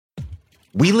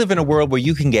We live in a world where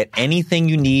you can get anything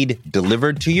you need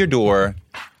delivered to your door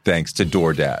thanks to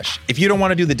DoorDash. If you don't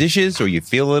want to do the dishes or you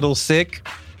feel a little sick,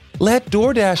 let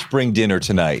DoorDash bring dinner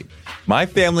tonight. My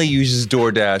family uses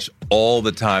DoorDash all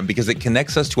the time because it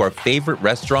connects us to our favorite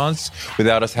restaurants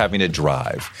without us having to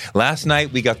drive. Last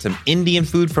night, we got some Indian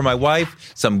food for my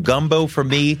wife, some gumbo for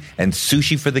me, and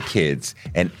sushi for the kids.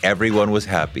 And everyone was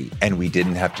happy, and we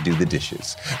didn't have to do the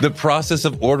dishes. The process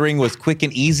of ordering was quick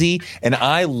and easy, and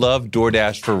I love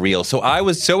DoorDash for real. So I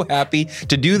was so happy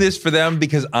to do this for them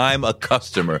because I'm a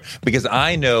customer, because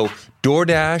I know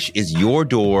DoorDash is your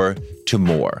door to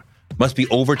more. Must be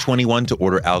over 21 to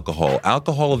order alcohol.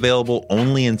 Alcohol available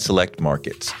only in select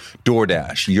markets.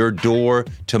 DoorDash, your door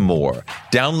to more.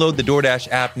 Download the DoorDash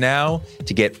app now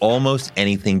to get almost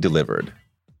anything delivered.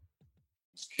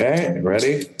 Okay,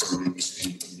 ready?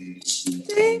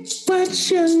 Think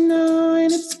what you know,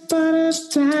 and it's about a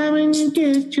time when you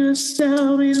get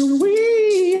yourself in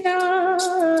we are.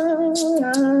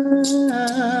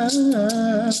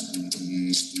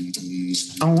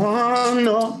 I wanna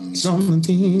know some of the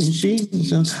things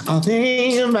she's I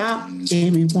think about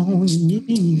everyone you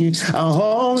need. I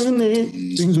hold in it,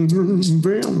 things are moving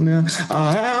real now.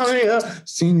 I have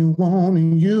seen you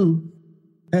wanting you.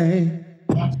 Hey,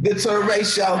 the tour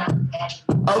ratio.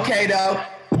 Okay, though.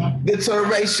 The tour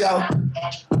ratio.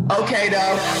 Okay,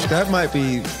 though. That might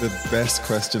be the best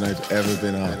question I've ever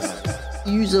been asked.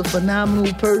 You're a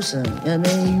phenomenal person. I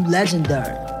mean, you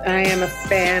legendary. I am a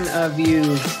fan of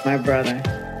you, my brother.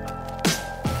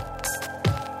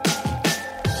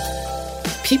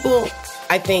 People,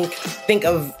 I think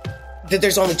of that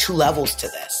there's only two levels to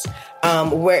this.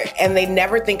 And they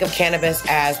never think of cannabis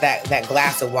as that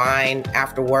glass of wine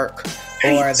after work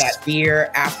or that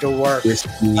beer after work.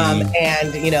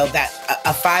 And, you know, that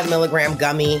a 5 milligram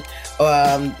gummy,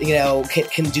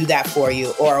 can do that for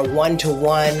you, or a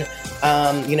 1-to-1,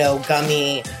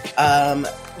 gummy,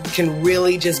 can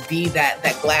really just be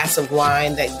that glass of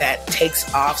wine that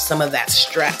takes off some of that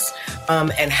stress.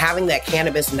 And having that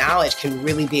cannabis knowledge can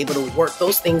really be able to work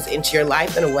those things into your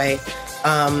life in a way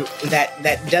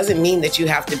that doesn't mean that you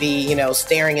have to be,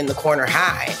 staring in the corner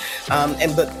high.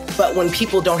 But when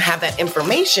people don't have that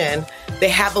information, they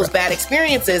have those bad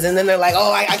experiences, and then they're like,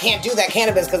 oh, I can't do that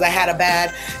cannabis because I had a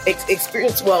bad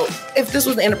experience. Well, if this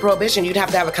was the end of prohibition, you'd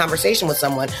have to have a conversation with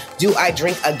someone. Do I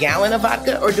drink a gallon of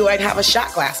vodka, or do I have a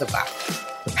shot glass of vodka?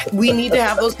 We need to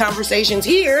have those conversations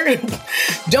here.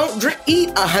 Don't eat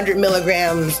 100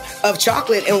 milligrams of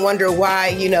chocolate and wonder why,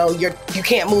 you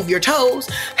can't move your toes.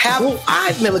 Have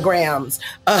 5 milligrams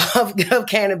of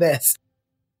cannabis.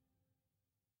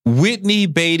 Whitney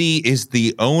Beatty is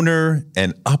the owner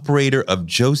and operator of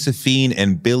Josephine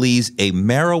and Billies, a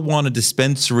marijuana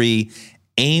dispensary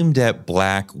aimed at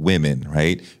Black women,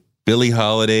 right? Billie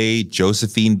Holiday,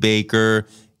 Josephine Baker,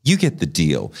 you get the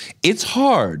deal. It's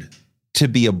hard to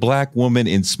be a Black woman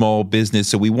in small business,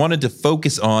 so we wanted to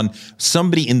focus on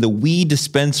somebody in the weed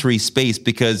dispensary space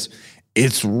because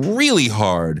it's really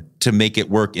hard to make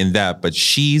it work in that, but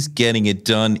she's getting it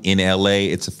done in LA.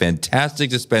 It's a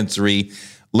fantastic dispensary.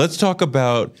 Let's talk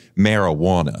about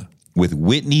marijuana with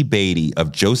Whitney Beatty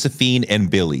of Josephine and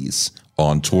Billies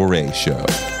on Touré Show.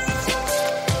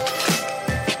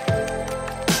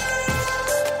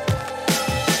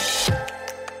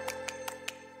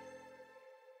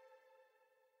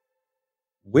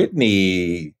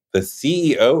 Whitney, the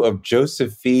CEO of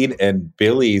Josephine and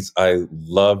Billies. I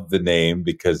love the name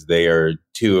because they are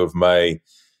two of my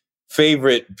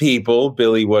favorite people.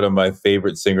 Billie, one of my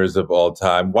favorite singers of all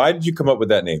time. Why did you come up with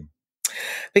that name?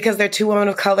 Because they're two women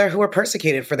of color who were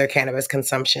persecuted for their cannabis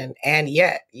consumption and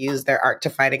yet used their art to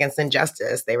fight against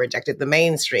injustice. They rejected the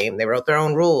mainstream. They wrote their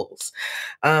own rules.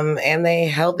 And they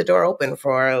held the door open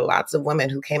for lots of women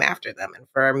who came after them. And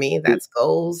for me, that's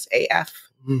goals AF.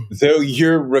 So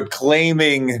you're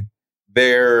reclaiming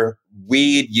their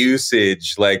weed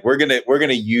usage. Like we're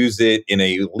gonna use it in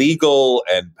a legal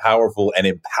and powerful and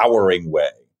empowering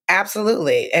way.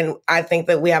 Absolutely. And I think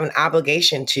that we have an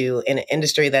obligation to, in an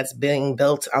industry that's being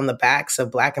built on the backs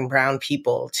of Black and brown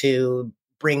people, to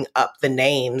bring up the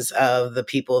names of the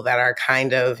people that are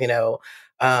kind of,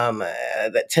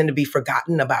 that tend to be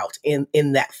forgotten about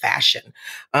in that fashion.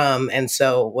 And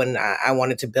so when I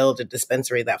wanted to build a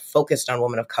dispensary that focused on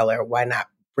women of color, why not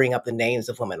bring up the names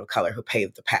of women of color who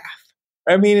paved the path?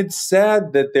 I mean, it's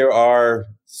sad that there are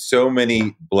so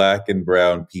many Black and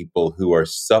brown people who are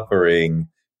suffering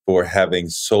for having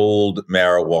sold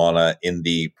marijuana in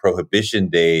the prohibition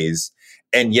days,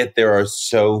 and yet there are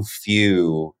so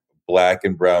few Black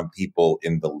and brown people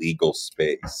in the legal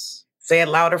space. Say it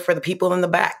louder for the people in the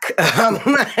back.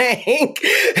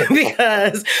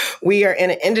 Because we are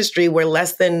in an industry where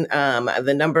less than,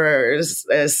 the numbers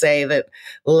say that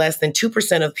less than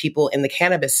 2% of people in the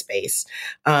cannabis space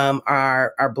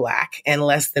are Black, and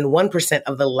less than 1%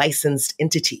 of the licensed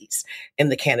entities in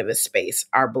the cannabis space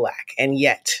are Black. And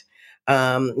yet,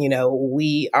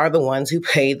 we are the ones who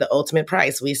paid the ultimate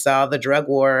price. We saw the drug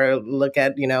war. Look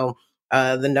at,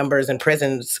 the numbers in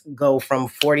prisons go from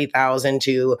 40,000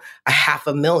 to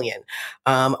 500,000,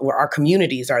 where our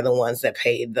communities are the ones that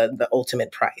paid the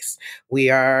ultimate price. We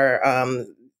are,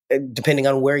 depending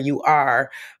on where you are,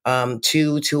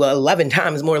 2 to 11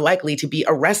 times more likely to be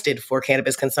arrested for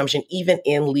cannabis consumption, even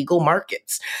in legal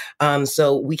markets.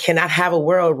 So we cannot have a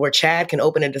world where Chad can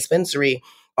open a dispensary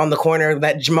on the corner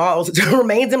that Jamal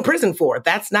remains in prison for.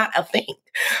 That's not a thing.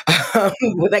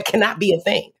 That cannot be a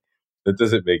thing. That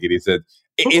doesn't make any sense.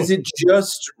 Is it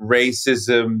just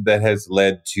racism that has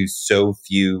led to so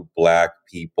few Black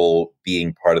people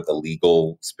being part of the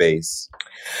legal space?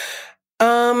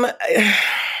 Racism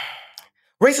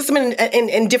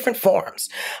in different forms.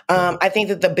 I think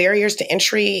that the barriers to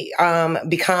entry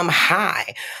become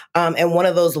high. And one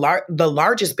of those the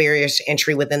largest barriers to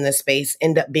entry within this space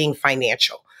end up being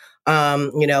financial.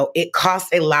 It costs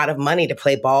a lot of money to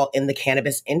play ball in the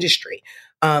cannabis industry.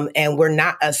 And we're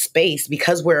not a space,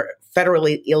 because we're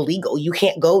federally illegal. You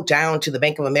can't go down to the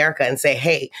Bank of America and say,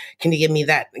 hey, can you give me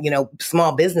that,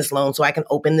 small business loan so I can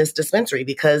open this dispensary?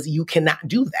 Because you cannot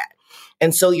do that.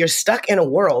 And so you're stuck in a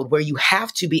world where you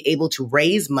have to be able to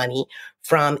raise money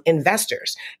from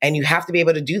investors, and you have to be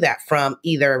able to do that from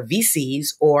either VCs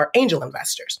or angel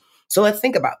investors. So let's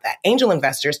think about that. Angel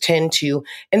investors tend to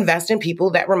invest in people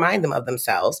that remind them of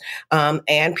themselves,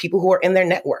 and people who are in their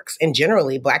networks. And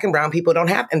generally, Black and brown people don't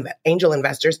have angel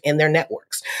investors in their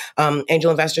networks. Angel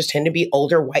investors tend to be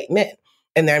older white men,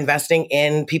 and they're investing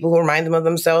in people who remind them of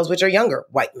themselves, which are younger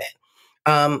white men.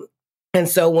 And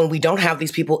so when we don't have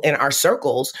these people in our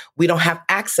circles, we don't have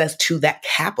access to that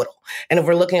capital. And if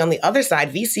we're looking on the other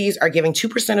side, VCs are giving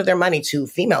 2% of their money to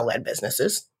female-led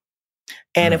businesses.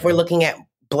 And if we're looking at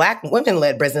Black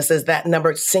women-led businesses, that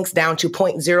number sinks down to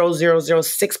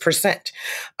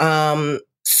 0.0006%.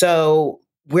 So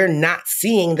we're not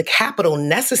seeing the capital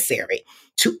necessary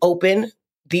to open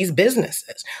these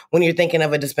businesses. When you're thinking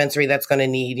of a dispensary that's going to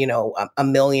need,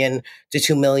 $1 million to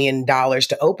 $2 million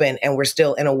to open, and we're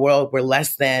still in a world where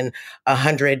less than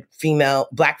 100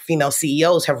 Black female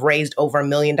CEOs have raised over $1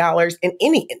 million in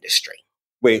any industry.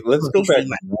 Wait, let's go back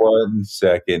 1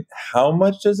 second. How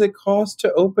much does it cost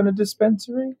to open a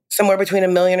dispensary? Somewhere between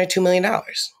 $1 million or $2 million.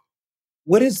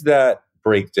 What does that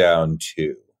break down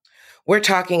to? We're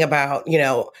talking about,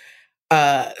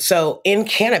 so in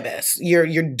cannabis,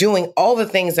 you're doing all the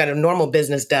things that a normal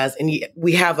business does, and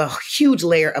we have a huge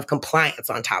layer of compliance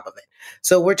on top of it.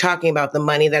 So we're talking about the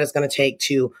money that it's going to take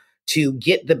to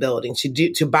get the building,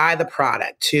 to buy the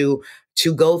product, to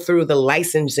go through the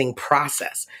licensing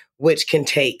process, which can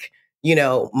take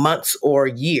months or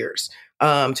years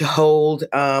to hold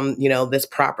this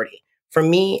property. For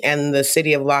me and the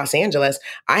city of Los Angeles,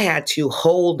 I had to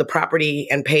hold the property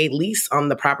and pay lease on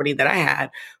the property that I had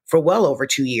for well over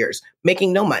 2 years,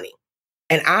 making no money.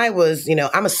 And I was,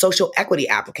 I'm a social equity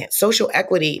applicant. Social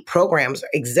equity programs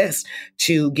exist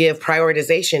to give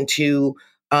prioritization to,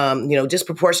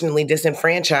 disproportionately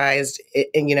disenfranchised,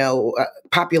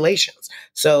 populations.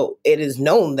 So it is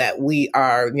known that we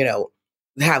are,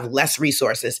 have less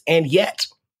resources. And yet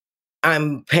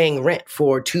I'm paying rent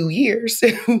for 2 years.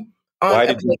 Why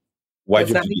did you have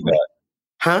to do that?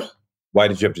 Huh? Why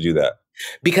did you have to do that?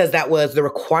 Because that was the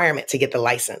requirement to get the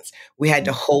license. We had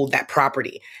to hold that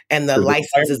property, and the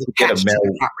license is attached to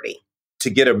the property. To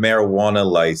get a marijuana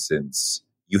license,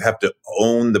 you have to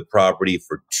own the property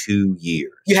for 2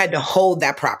 years. You had to hold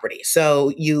that property.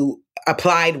 So you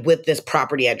applied with this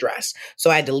property address.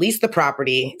 So I had to lease the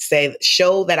property,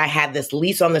 show that I had this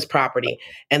lease on this property,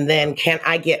 and then can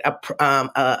I get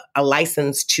a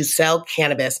license to sell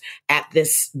cannabis at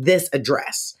this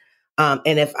address?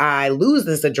 And if I lose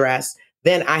this address,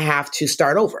 then I have to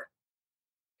start over.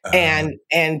 And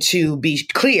to be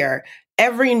clear,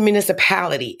 every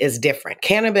municipality is different.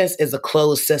 Cannabis is a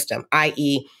closed system,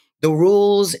 i.e., the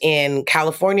rules in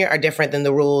California are different than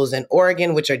the rules in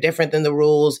Oregon, which are different than the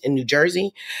rules in New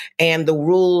Jersey. And the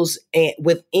rules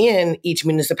within each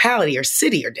municipality or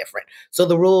city are different. So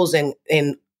the rules in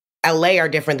LA are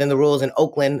different than the rules in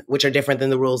Oakland, which are different than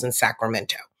the rules in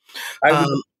Sacramento. I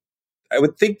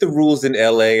would think the rules in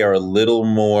LA are a little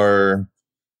more,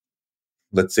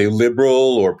 let's say,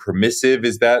 liberal or permissive.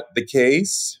 Is that the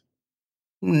case?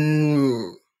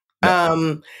 No.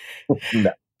 No.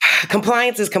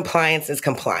 compliance is compliance is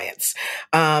compliance.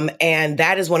 And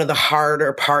that is one of the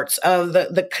harder parts of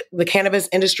the cannabis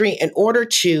industry. In order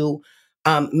to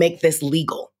make this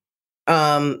legal,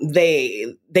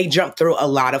 they jump through a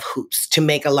lot of hoops to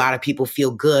make a lot of people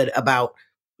feel good about,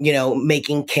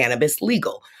 making cannabis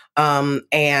legal.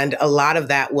 And a lot of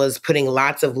that was putting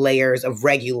lots of layers of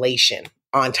regulation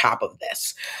on top of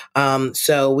this.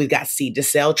 So we've got seed to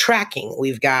sale tracking.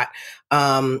 We've got,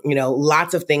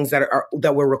 lots of things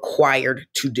that we're required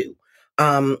to do.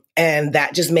 And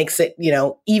that just makes it,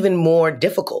 even more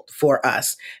difficult for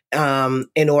us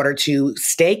in order to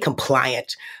stay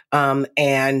compliant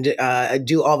and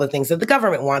do all the things that the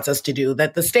government wants us to do,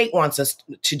 that the state wants us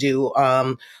to do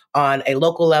on a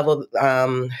local level,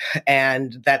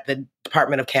 and that the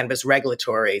Department of Cannabis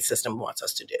Regulatory System wants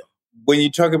us to do. When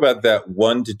you talk about that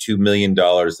 $1 to $2 million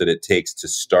that it takes to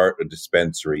start a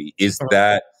dispensary, is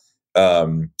that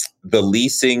the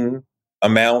leasing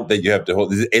amount that you have to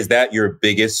hold? Is that your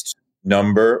biggest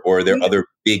number, or are there other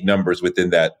big numbers within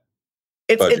that?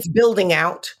 It's building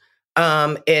out.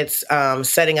 It's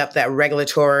setting up that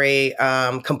regulatory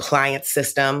compliance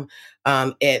system.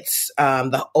 It's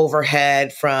the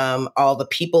overhead from all the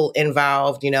people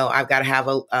involved. I've got to have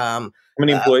how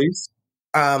many employees?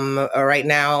 Right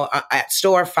now at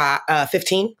store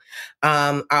 15.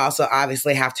 I also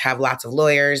obviously have to have lots of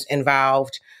lawyers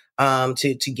involved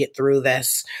to get through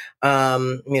this,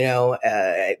 with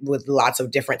lots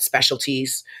of different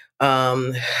specialties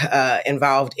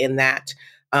involved in that.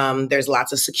 There's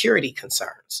lots of security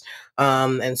concerns.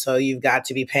 And so you've got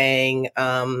to be paying,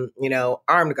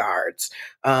 armed guards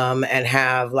and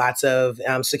have lots of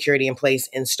security in place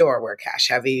in store. We're cash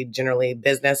heavy, generally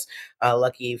business.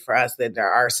 Lucky for us that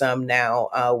there are some now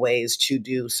ways to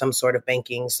do some sort of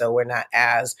banking. So we're not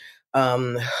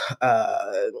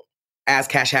as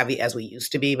cash heavy as we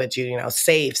used to be, but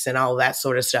safes and all that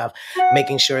sort of stuff,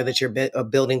 making sure that you're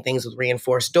building things with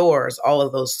reinforced doors, all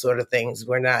of those sort of things.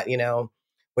 We're not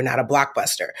a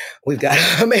Blockbuster. We've got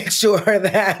to make sure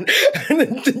that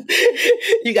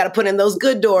you got to put in those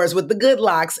good doors with the good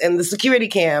locks and the security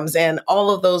cams and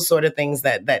all of those sort of things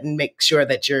that make sure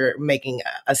that you're making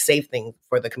a safe thing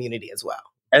for the community as well.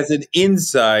 As an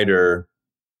insider,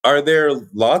 are there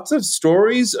lots of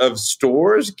stories of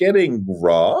stores getting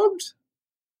robbed?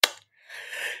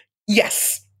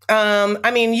 Yes.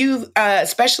 You've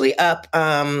especially up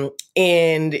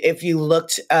and if you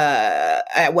looked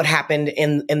at what happened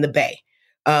in the Bay,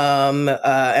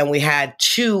 and we had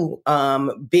two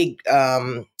big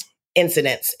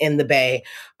incidents in the Bay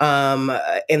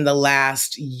in the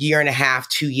last year and a half,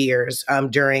 2 years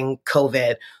during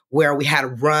COVID, where we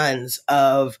had runs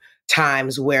of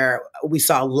times where we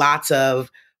saw lots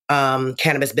of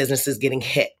cannabis businesses getting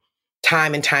hit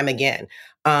time and time again,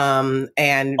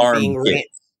 and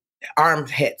armed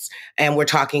hits. And we're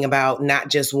talking about not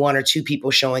just one or two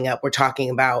people showing up. We're talking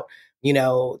about,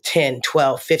 10,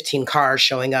 12, 15 cars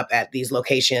showing up at these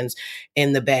locations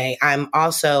in the Bay. I'm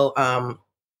also, I'm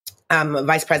a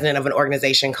vice president of an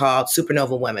organization called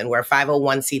Supernova Women. We're a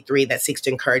 501c3 that seeks to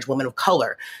encourage women of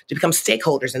color to become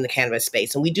stakeholders in the cannabis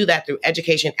space. And we do that through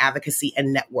education, advocacy,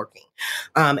 and networking.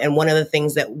 And one of the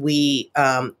things that we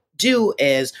do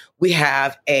is we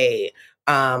have a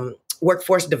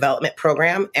workforce development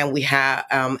program, and we have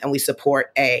and we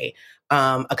support a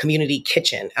community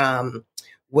kitchen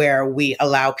where we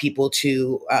allow people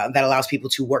to that allows people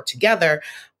to work together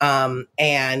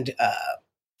and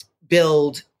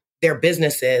build their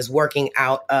businesses working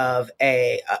out of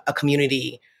a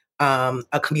community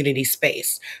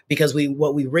space. Because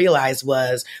what we realized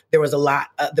was there was a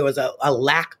lack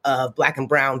of Black and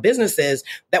brown businesses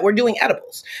that were doing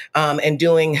edibles and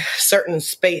doing certain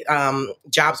space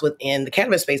jobs within the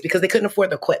cannabis space because they couldn't afford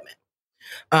the equipment.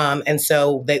 And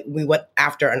so we went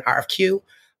after an RFQ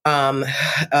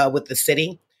with the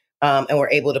city, and were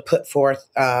able to put forth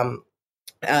a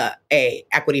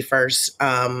equity first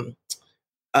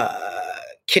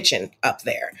kitchen up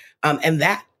there, and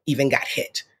that even got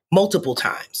hit multiple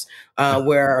times,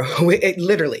 where it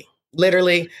literally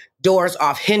doors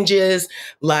off hinges,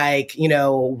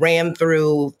 ran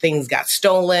through, things got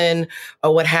stolen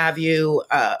or what have you.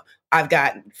 I've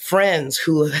got friends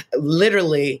who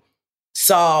literally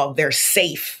saw their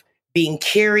safe being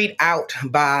carried out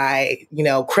by,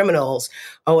 criminals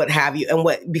or what have you. And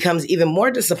what becomes even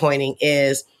more disappointing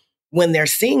is when they're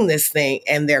seeing this thing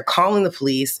and they're calling the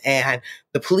police and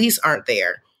the police aren't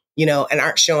there, and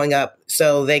aren't showing up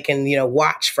so they can,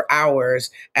 watch for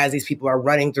hours as these people are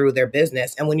running through their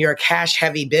business. And when you're a cash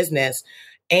heavy business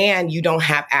and you don't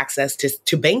have access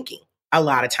to banking, a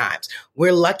lot of times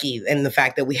we're lucky in the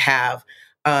fact that we have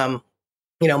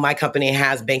my company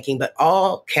has banking, but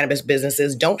all cannabis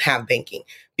businesses don't have banking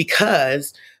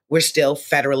because we're still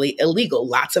federally illegal.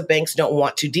 Lots of banks don't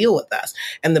want to deal with us.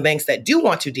 And the banks that do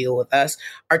want to deal with us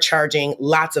are charging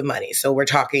lots of money. So we're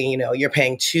talking, you're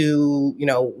paying $1,000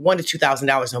 to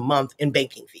 $2,000 a month in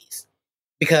banking fees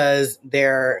because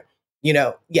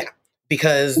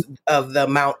because of the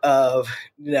amount of,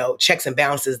 checks and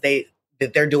balances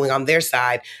that they're doing on their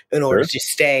side in order to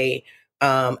stay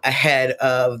ahead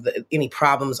of any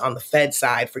problems on the Fed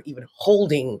side for even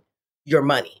holding your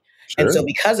money. Sure. And so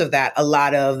because of that, a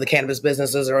lot of the cannabis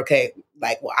businesses are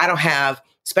I don't have,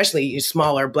 especially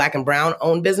smaller Black and brown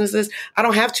owned businesses, I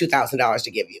don't have $2,000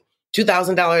 to give you.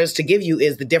 $2,000 to give you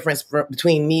is the difference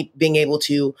between me being able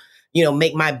to,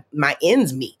 make my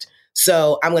ends meet.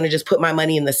 So I'm going to just put my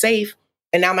money in the safe.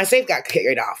 And now my safe got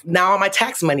carried off. Now all my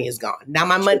tax money is gone. Now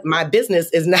my business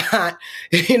is not,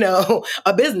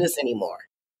 a business anymore.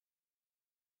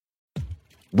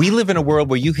 We live in a world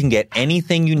where you can get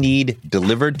anything you need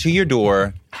delivered to your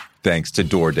door thanks to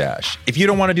DoorDash. If you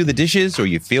don't want to do the dishes or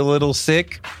you feel a little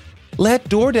sick, let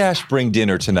DoorDash bring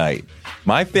dinner tonight.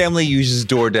 My family uses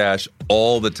DoorDash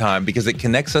all the time because it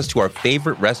connects us to our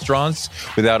favorite restaurants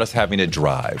without us having to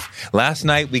drive. Last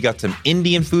night, we got some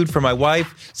Indian food for my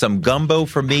wife, some gumbo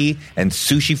for me, and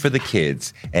sushi for the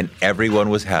kids. And everyone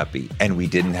was happy, and we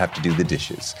didn't have to do the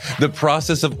dishes. The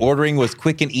process of ordering was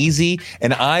quick and easy,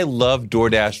 and I love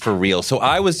DoorDash for real. So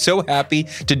I was so happy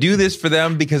to do this for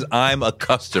them because I'm a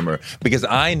customer, because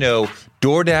I know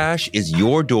DoorDash is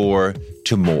your door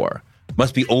to more.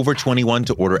 Must be over 21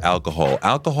 to order alcohol.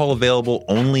 Alcohol available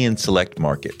only in select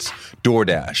markets.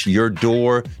 DoorDash, your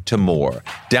door to more.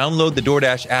 Download the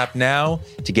DoorDash app now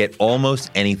to get almost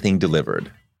anything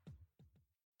delivered.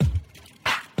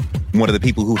 One of the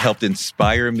people who helped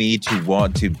inspire me to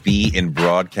want to be in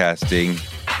broadcasting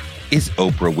is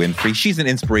Oprah Winfrey. She's an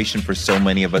inspiration for so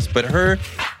many of us, but her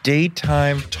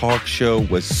daytime talk show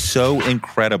was so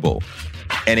incredible.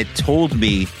 And it told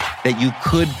me that you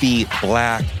could be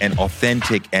Black and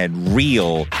authentic and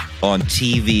real on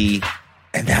TV.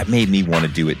 And that made me want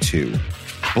to do it too.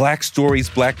 Black Stories,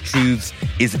 Black Truths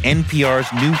is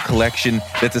NPR's new collection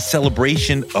that's a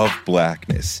celebration of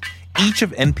Blackness. Each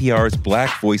of NPR's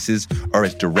Black voices are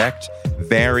as direct,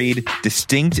 varied,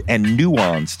 distinct, and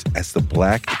nuanced as the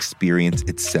Black experience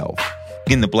itself.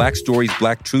 In the Black Stories,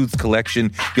 Black Truths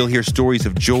collection, you'll hear stories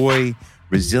of joy,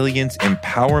 resilience,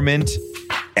 empowerment,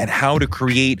 and how to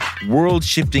create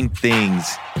world-shifting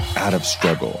things out of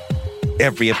struggle.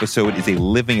 Every episode is a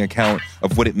living account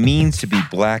of what it means to be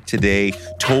Black today,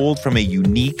 told from a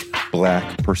unique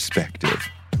Black perspective.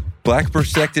 Black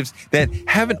perspectives that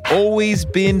haven't always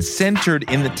been centered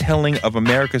in the telling of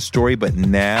America's story, but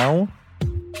now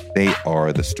they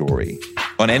are the story.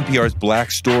 On NPR's Black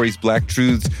Stories, Black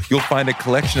Truths, you'll find a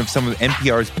collection of some of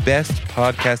NPR's best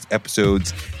podcast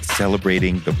episodes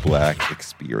celebrating the Black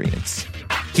experience.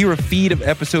 Hear a feed of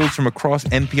episodes from across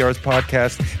NPR's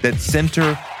podcasts that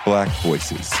center Black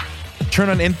voices. Turn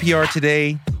on NPR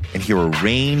today and hear a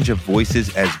range of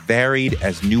voices as varied,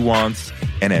 as nuanced,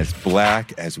 and as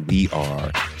Black as we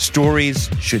are. Stories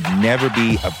should never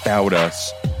be about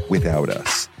us without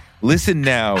us. Listen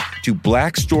now to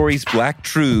Black Stories, Black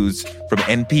Truths from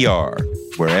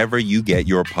NPR, wherever you get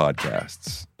your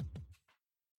podcasts.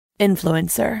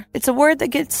 Influencer. It's a word that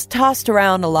gets tossed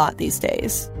around a lot these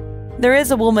days. There is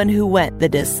a woman who went the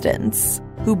distance,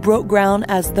 who broke ground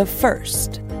as the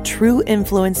first true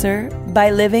influencer by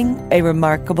living a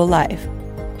remarkable life.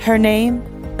 Her name,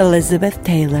 Elizabeth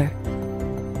Taylor.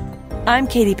 I'm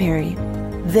Katy Perry.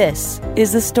 This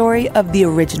is the story of the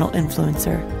original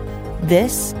influencer.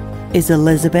 This is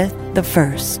Elizabeth the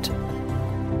First.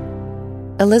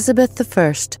 Elizabeth the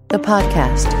First, the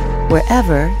podcast,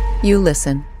 wherever you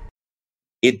listen.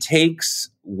 It takes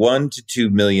 $1 to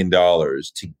 $2 million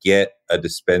to get a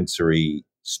dispensary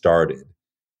started.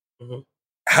 Mm-hmm.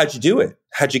 How'd you do it?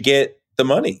 How'd you get the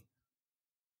money?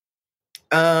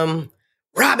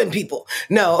 Robbing people.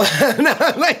 No, no.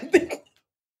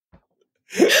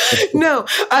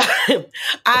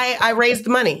 I raised the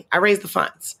money. I raised the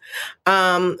funds.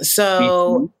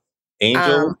 Angel.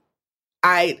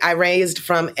 I raised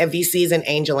from VCs and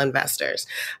angel investors,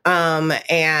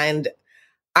 and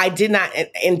I did not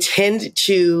intend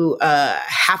to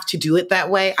have to do it that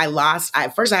way.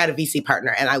 First I had a VC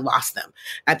partner and I lost them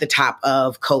at the top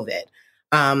of COVID.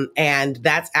 And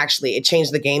that's actually, it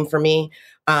changed the game for me.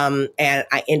 And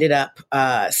I ended up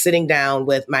sitting down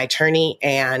with my attorney,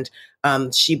 and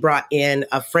she brought in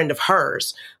a friend of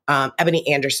hers, Ebony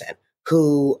Anderson,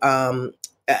 who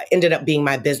ended up being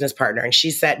my business partner. And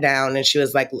she sat down and she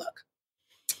was like, look,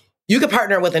 you could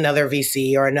partner with another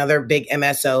VC or another big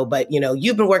MSO, but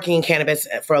you've been working in cannabis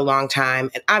for a long time,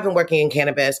 and I've been working in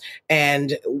cannabis.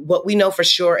 And what we know for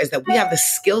sure is that we have the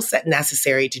skill set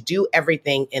necessary to do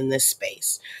everything in this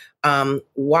space.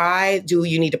 Why do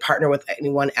you need to partner with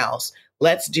anyone else?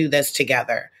 Let's do this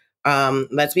together.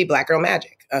 Let's be Black Girl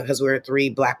Magic, because we're 3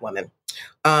 Black women.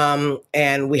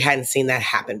 And we hadn't seen that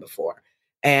happen before.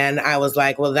 And I was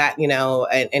like, well, that,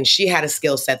 and she had a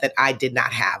skill set that I did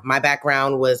not have. My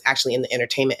background was actually in the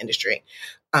entertainment industry.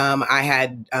 I'm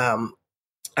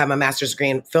a master's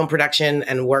degree in film production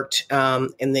and worked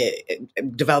in the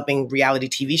developing reality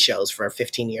TV shows for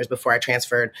 15 years before I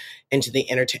transferred into the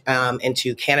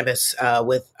into cannabis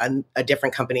with a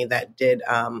different company that did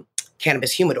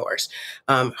cannabis humidors.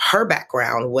 Her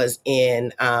background was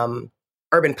in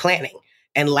urban planning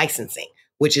and licensing,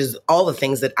 which is all the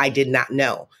things that I did not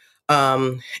know.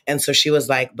 And so she was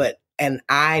like, and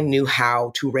I knew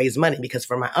how to raise money because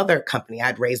for my other company,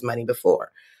 I'd raised money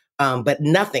before, but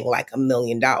nothing like $1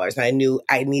 million. And I knew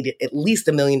I needed at least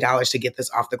 $1 million to get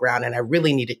this off the ground. And I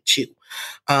really needed 2.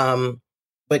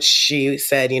 But she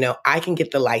said, I can get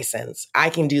the license.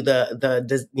 I can do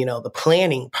the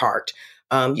planning part.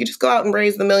 You just go out and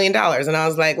raise the $1 million. And I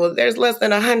was like, well, there's less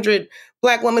than 100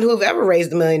 Black women who have ever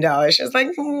raised $1 million. She was like,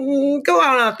 go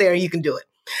on out there, you can do it.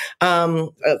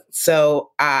 So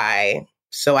I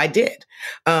did.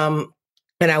 And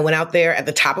I went out there at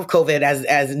the top of COVID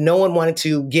as no one wanted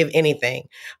to give anything,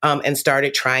 and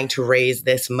started trying to raise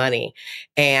this money.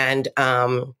 And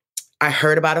I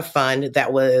heard about a fund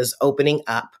that was opening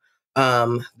up,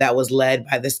 that was led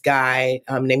by this guy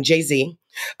named Jay-Z.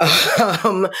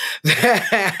 And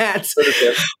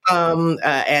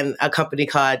a company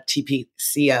called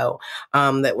TPCO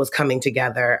that was coming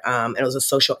together. It was a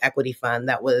social equity fund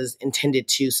that was intended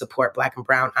to support Black and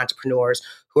brown entrepreneurs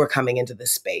who are coming into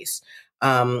this space.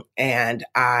 And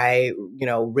I,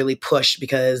 really pushed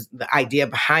because the idea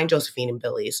behind Josephine and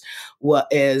Billies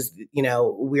is,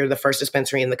 we're the first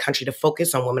dispensary in the country to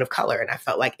focus on women of color. And I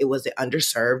felt like it was the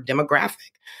underserved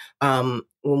demographic.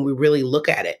 When we really look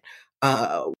at it,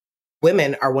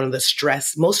 women are one of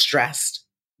the most stressed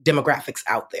demographics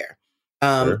out there.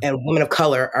 Sure. And women of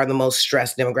color are the most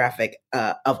stressed demographic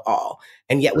of all.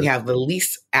 And yet we have the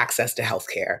least access to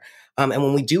healthcare. And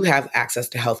when we do have access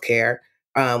to healthcare,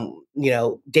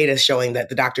 data is showing that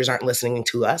the doctors aren't listening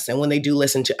to us. And when they do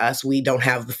listen to us, we don't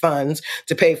have the funds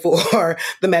to pay for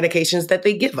the medications that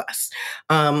they give us.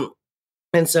 And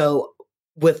so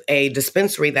with a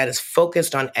dispensary that is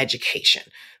focused on education,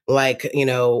 like,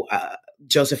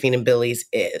 Josephine and Billies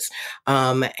is,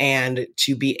 and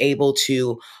to be able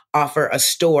to offer a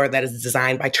store that is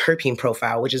designed by terpene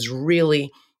profile, which is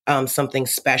really something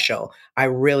special. I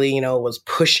really, was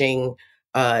pushing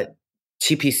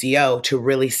TPCO to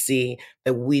really see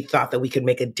that we thought that we could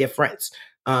make a difference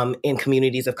in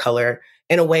communities of color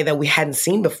in a way that we hadn't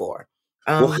seen before.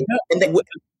 How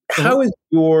is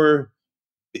your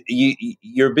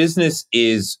business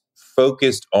is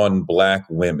focused on Black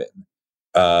women?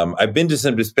 I've been to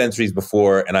some dispensaries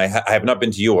before, and I have not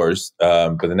been to yours.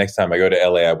 But the next time I go to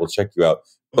LA, I will check you out.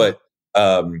 But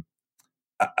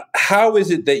how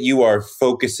is it that you are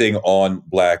focusing on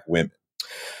Black women?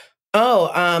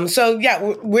 So yeah,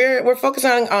 we're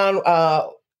focusing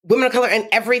on women of color and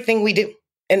everything we do,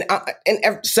 and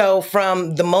so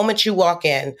from the moment you walk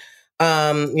in,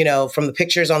 from the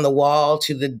pictures on the wall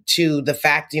to the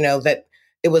fact that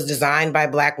it was designed by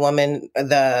Black women,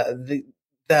 the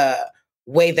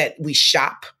way that we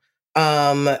shop,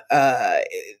 to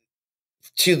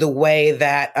the way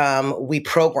that we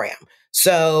program.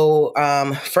 So,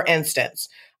 for instance,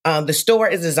 the store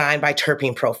is designed by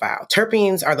terpene profile.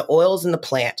 Terpenes are the oils in the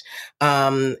plant,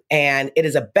 and it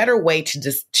is a better way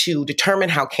to determine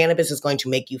how cannabis is going to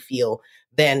make you feel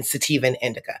than sativa and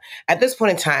indica. At this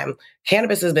point in time,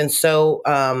 cannabis has been so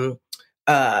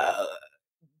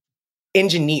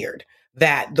engineered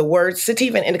that the words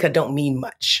sativa and indica don't mean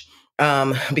much.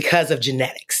 Because of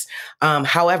genetics.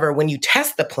 However, when you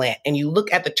test the plant and you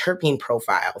look at the terpene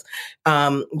profiles,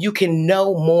 you can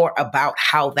know more about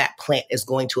how that plant is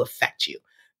going to affect you.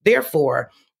 Therefore,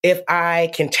 if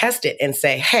I can test it and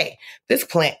say, hey, this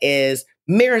plant is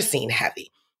myrcene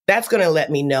heavy, that's going to let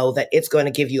me know that it's going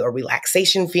to give you a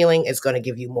relaxation feeling. It's going to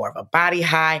give you more of a body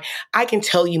high. I can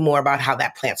tell you more about how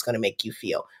that plant's going to make you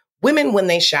feel. Women, when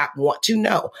they shop, want to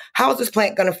know, how is this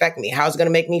plant going to affect me? How is it going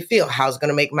to make me feel? How is it going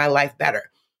to make my life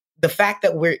better? The fact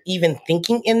that we're even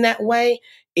thinking in that way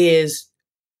is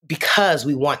because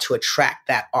we want to attract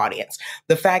that audience.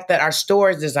 The fact that our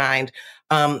store is designed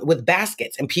with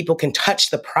baskets and people can touch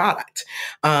the product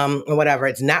or whatever.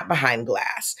 It's not behind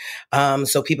glass.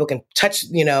 So people can touch,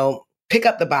 pick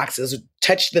up the boxes,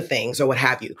 touch the things or what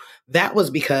have you. That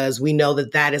was because we know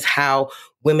that that is how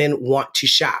women want to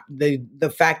shop.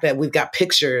 The fact that we've got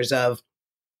pictures of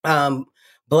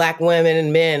Black women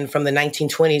and men from the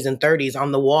 1920s and 30s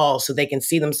on the wall so they can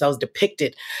see themselves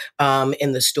depicted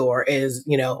in the store is,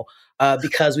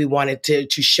 because we wanted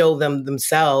to show them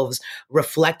themselves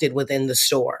reflected within the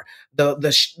store.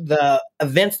 The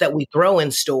events that we throw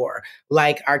in store,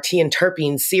 like our Tea and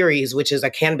Terpene series, which is a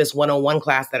Cannabis 101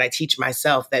 class that I teach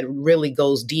myself that really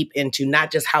goes deep into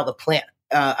not just how the plant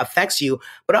affects you,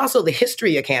 but also the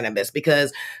history of cannabis,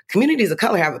 because communities of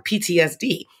color have a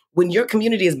PTSD. When your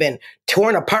community has been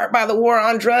torn apart by the war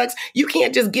on drugs, you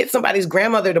can't just get somebody's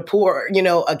grandmother to pour,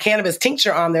 a cannabis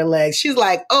tincture on their legs. She's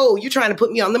like, oh, you're trying to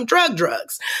put me on them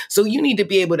drugs. So you need to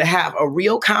be able to have a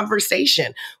real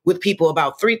conversation with people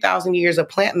about 3,000 years of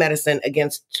plant medicine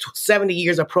against 70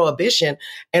 years of prohibition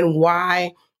and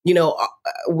why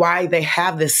they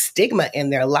have this stigma in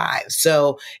their lives.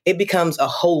 So it becomes a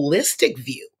holistic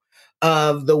view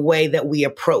of the way that we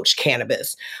approach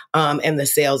cannabis and the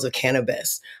sales of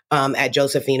cannabis at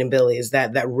Josephine and Billies.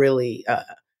 That really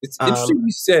it's interesting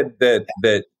you said that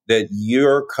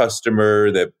your customer,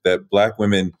 that Black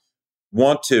women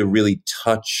want to really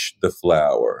touch the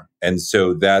flower, and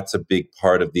so that's a big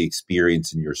part of the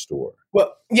experience in your store.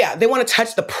 Well, yeah, they want to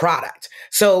touch the product.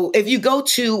 So if you go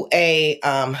to a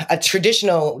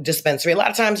traditional dispensary, a lot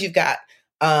of times you've got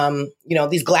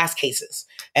these glass cases,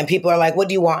 and people are like, "What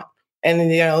do you want?"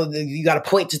 And, you got to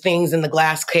point to things in the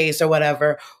glass case or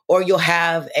whatever. Or you'll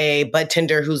have a bud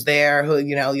tender who's there who,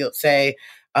 you'll say,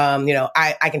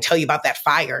 I can tell you about that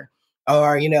fire.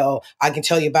 Or, I can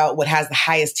tell you about what has the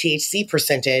highest THC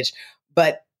percentage.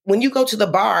 But when you go to the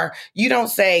bar, you don't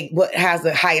say what has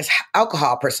the highest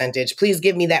alcohol percentage. Please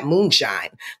give me that moonshine.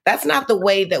 That's not the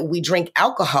way that we drink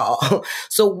alcohol.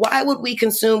 So why would we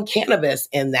consume cannabis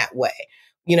in that way?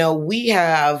 We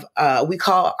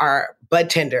call our bud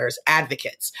tenders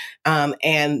advocates.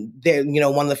 And they're,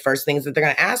 one of the first things that they're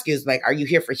going to ask you is like, are you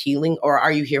here for healing or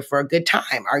are you here for a good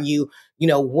time? Are you,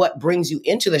 what brings you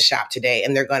into the shop today?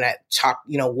 And they're going to talk,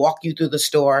 walk you through the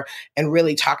store and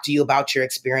really talk to you about your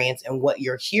experience and what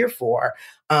you're here for,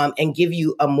 and give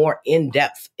you a more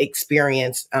in-depth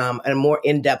experience, and more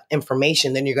in-depth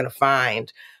information than you're going to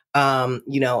find,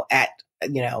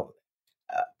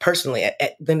 personally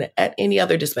at any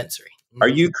other dispensary. Are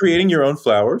you creating your own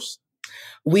flowers?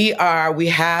 We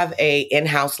have a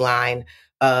in-house line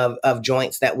of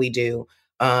joints that we do.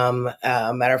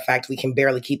 Matter of fact, we can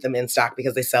barely keep them in stock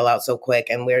because they sell out so quick.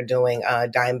 And we're doing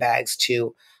dime bags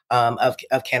too of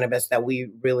cannabis that we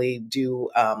really do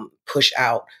push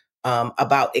out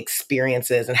about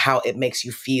experiences and how it makes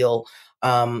you feel.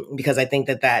 Because I think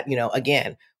that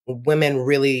again, women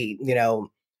really,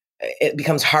 it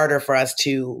becomes harder for us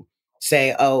to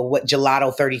say, oh, what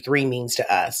gelato 33 means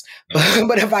to us.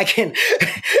 But if I can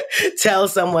tell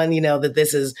someone, that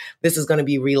this is going to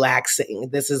be relaxing,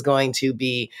 this is going to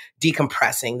be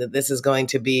decompressing, that this is going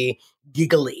to be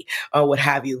giggly or what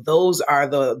have you, those are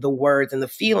the words and the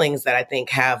feelings that I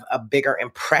think have a bigger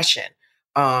impression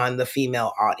on the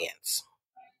female audience.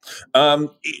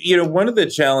 One of the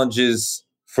challenges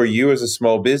for you as a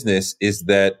small business is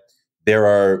that there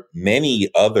are many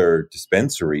other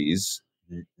dispensaries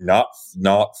not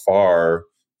far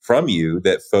from you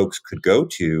that folks could go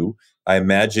to. I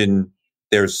imagine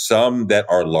there's some that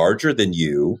are larger than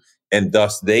you, and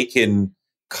thus they can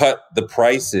cut the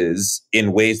prices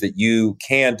in ways that you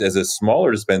can't as a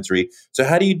smaller dispensary. So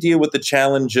how do you deal with the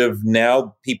challenge of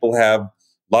now people have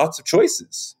lots of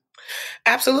choices?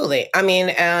 Absolutely. I mean,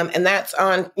 and that's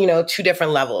on, two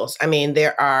different levels. I mean,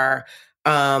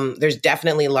 there's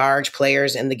definitely large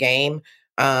players in the game.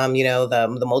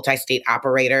 The multi-state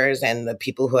operators and the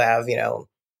people who have,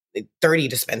 30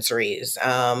 dispensaries,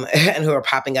 and who are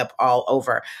popping up all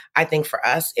over. I think for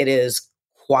us, it is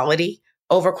quality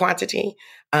over quantity.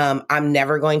 I'm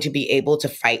never going to be able to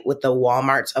fight with the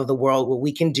Walmarts of the world. What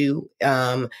we can do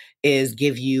is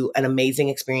give you an amazing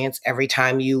experience every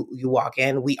time you walk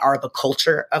in. We are the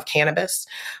culture of cannabis.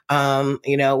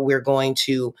 We're going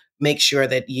to make sure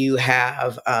that you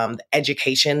have the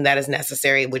education that is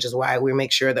necessary, which is why we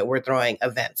make sure that we're throwing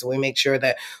events. We make sure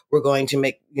that we're going to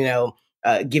make,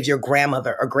 give your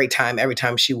grandmother a great time every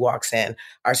time she walks in.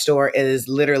 Our store is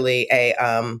literally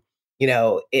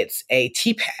it's a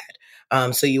tea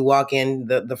pad. So you walk in,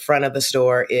 the front of the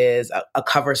store is a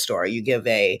cover store. You give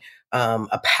a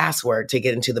password to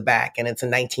get into the back, and it's a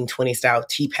 1920 style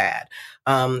tea pad.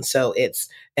 So it's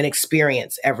an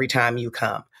experience every time you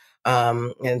come.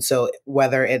 And so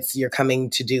whether it's you're coming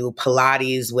to do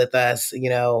Pilates with us,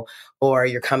 or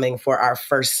you're coming for our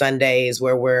first Sundays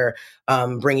where we're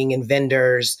bringing in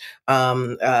vendors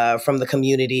from the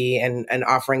community and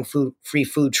offering free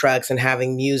food trucks and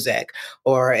having music,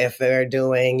 or if they're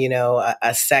doing,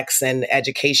 a sex and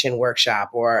education workshop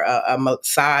or a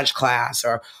massage class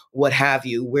or what have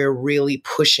you, we're really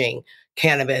pushing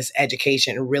cannabis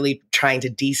education and really trying to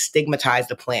destigmatize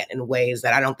the plant in ways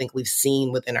that I don't think we've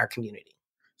seen within our community.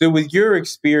 So with your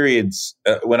experience,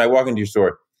 when I walk into your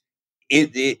store,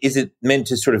 is it meant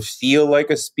to sort of feel like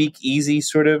a speakeasy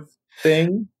sort of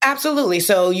thing? Absolutely.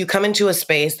 So you come into a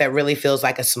space that really feels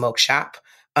like a smoke shop.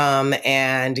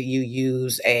 And you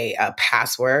use a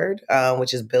password,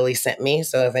 which is Billy sent me.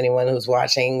 So if anyone who's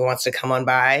watching wants to come on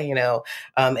by,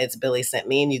 it's Billy sent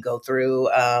me, and you go through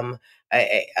a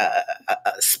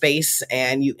space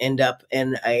and you end up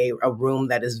in a room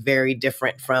that is very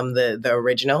different from the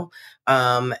original.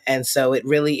 And so it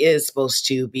really is supposed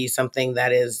to be something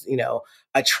that is,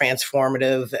 a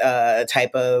transformative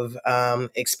type of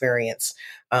experience,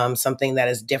 something that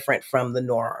is different from the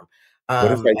norm.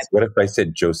 What if I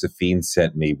said Josephine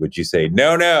sent me? Would you say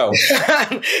no?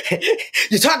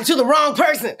 You're talking to the wrong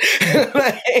person.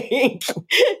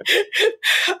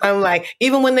 I'm like,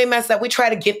 even when they mess up, we try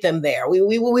to get them there.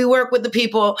 We work with the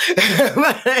people.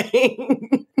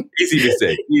 Easy to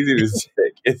say.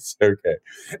 It's okay.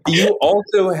 You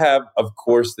also have, of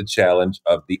course, the challenge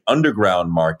of the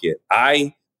underground market.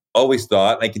 I always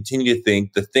thought, and I continue to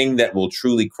think, the thing that will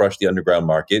truly crush the underground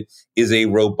market is a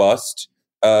robust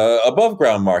above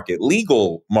ground market,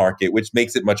 legal market, which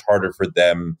makes it much harder for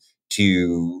them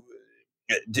to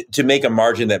make a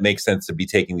margin that makes sense to be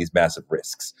taking these massive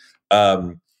risks.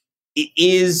 What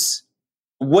is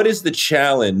the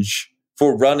challenge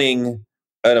for running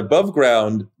an above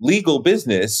ground legal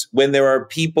business when there are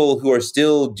people who are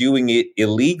still doing it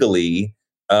illegally,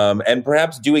 and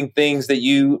perhaps doing things that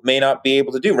you may not be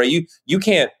able to do, right? You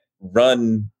can't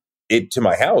run it to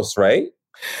my house, right?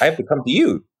 I have to come to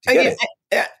you to get it.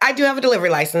 I do have a delivery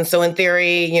license. So in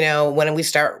theory, when we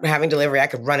start having delivery, I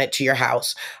could run it to your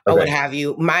house or what have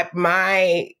you.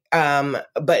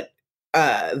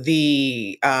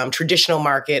 The traditional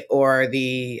market or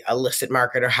the illicit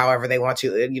market, or however they want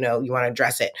to, you want to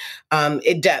address it.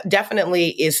 It definitely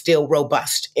is still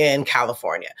robust in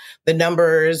California. The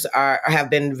numbers have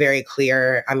been very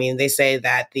clear. I mean, they say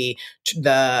that the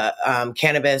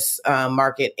cannabis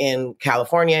market in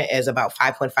California is about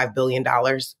 $5.5 billion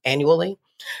annually.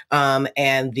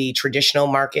 And the traditional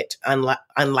market,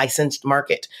 unlicensed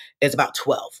market, is about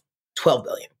 12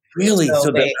 billion. Really?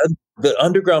 So the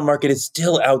underground market is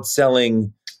still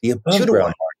outselling the above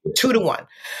ground market. 2 to 1.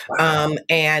 Wow.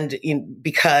 And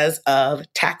because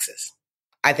of taxes.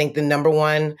 I think the number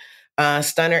one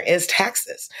stunner is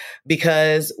taxes,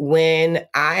 because when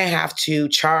I have to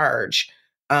charge,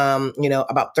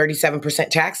 about 37%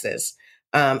 taxes,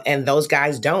 and those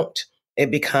guys don't,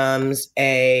 it becomes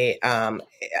a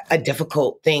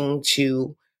difficult thing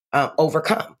to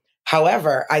overcome.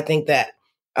 However, I think that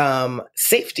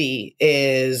safety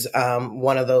is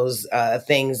one of those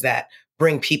things that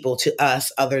bring people to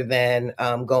us, other than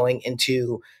going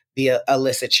into the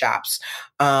illicit shops.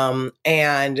 And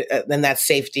then that's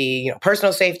safety,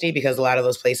 personal safety, because a lot of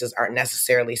those places aren't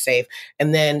necessarily safe.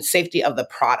 And then safety of the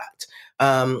product.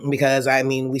 Because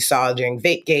we saw during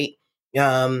VapeGate,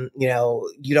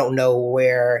 you don't know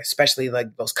where, especially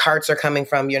like those carts are coming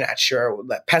from. You're not sure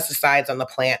the pesticides on the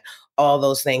plant, all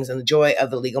those things. And the joy of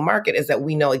the legal market is that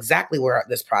we know exactly where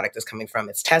this product is coming from.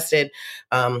 It's tested,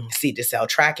 seed to sale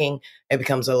tracking. It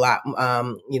becomes a lot,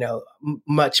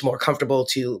 much more comfortable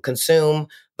to consume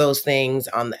those things.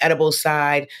 On the edible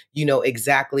side, you know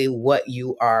exactly what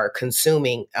you are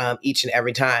consuming each and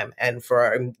every time. And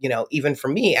for, even for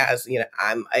me, as,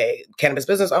 I'm a cannabis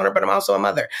business owner, but I'm also a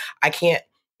mother. I can't,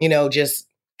 just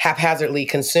haphazardly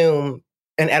consume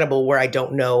an edible where I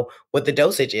don't know what the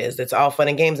dosage is. It's all fun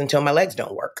and games until my legs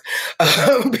don't work.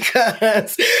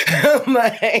 Because I'm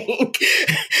like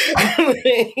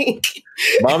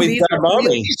mommy's got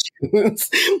mommy.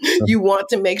 You want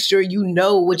to make sure you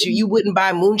know what you wouldn't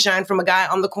buy moonshine from a guy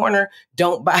on the corner.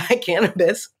 Don't buy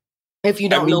cannabis if you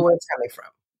don't know where it's coming from.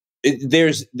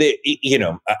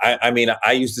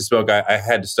 I used to smoke. I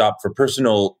had to stop for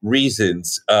personal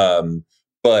reasons.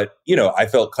 But, I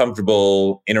felt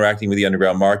comfortable interacting with the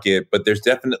underground market. But there's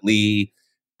definitely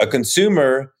a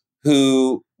consumer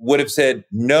who would have said,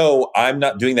 no, I'm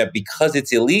not doing that because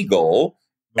it's illegal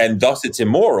and thus it's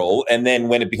immoral. And then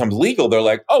when it becomes legal, they're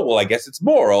like, oh, well, I guess it's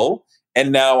moral.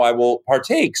 And now I will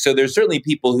partake. So there's certainly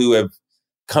people who have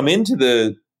come into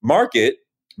the market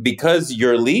because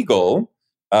you're legal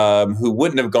who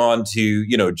wouldn't have gone to,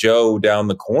 you know, Joe down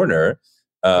the corner.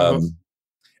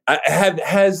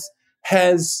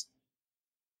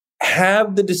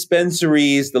 Have the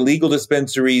dispensaries, the legal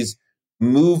dispensaries,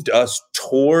 moved us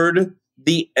toward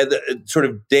the sort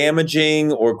of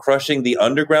damaging or crushing the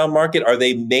underground market? Are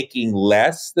they making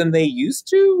less than they used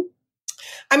to?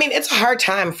 I mean, it's a hard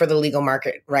time for the legal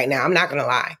market right now. I'm not going to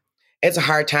lie. It's a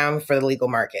hard time for the legal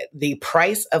market. The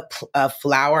price of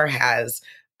flour has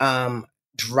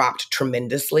dropped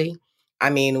tremendously. I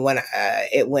mean, when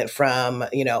it went from,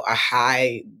 you know, a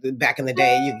high back in the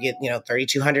day, you get, you know,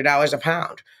 $3,200 a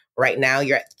pound. Right now,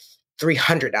 you're at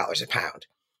 $300 a pound.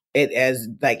 It has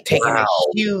like taken a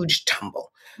huge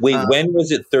tumble. Wait, when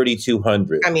was it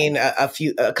 3,200? I mean,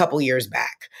 a couple years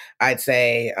back, I'd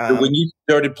say. When you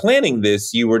started planning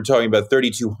this, you were talking about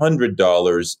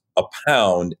 $3,200 a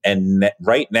pound, and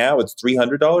right now it's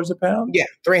 $300 a pound. Yeah,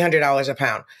 $300 a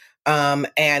pound,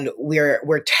 and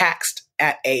we're taxed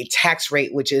at a tax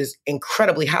rate which is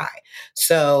incredibly high.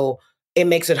 So it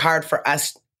makes it hard for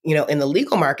us, you know, in the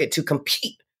legal market to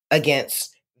compete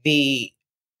against the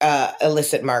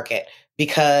illicit market,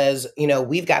 because, you know,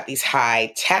 we've got these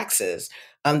high taxes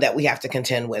that we have to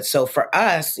contend with. So for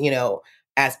us, you know,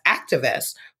 as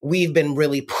activists, we've been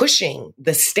really pushing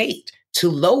the state to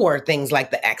lower things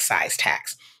like the excise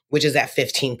tax, which is at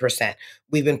 15%.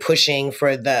 We've been pushing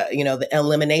for the, you know, the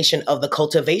elimination of the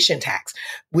cultivation tax.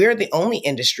 We're the only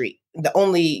industry, the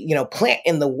only, you know, plant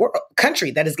in the world,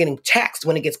 country that is getting taxed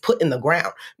when it gets put in the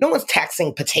ground. No one's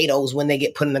taxing potatoes when they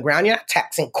get put in the ground. You're not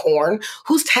taxing corn.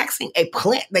 Who's taxing a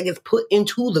plant that gets put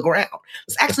into the ground?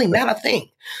 It's actually not a thing.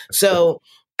 So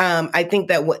I think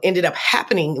that what ended up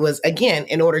happening was, again,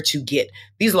 in order to get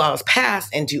these laws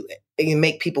passed and to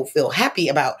make people feel happy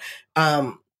about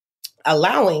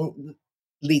allowing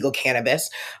legal cannabis,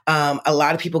 a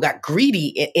lot of people got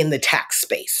greedy in the tax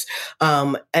space.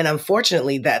 And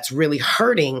unfortunately, that's really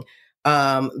hurting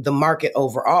the market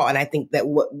overall. And I think that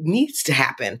what needs to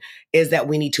happen is that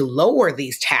we need to lower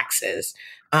these taxes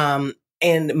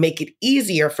and make it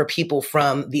easier for people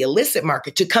from the illicit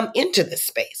market to come into this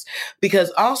space.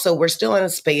 Because also we're still in a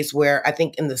space where I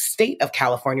think in the state of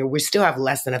California, we still have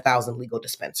less than 1,000 legal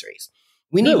dispensaries.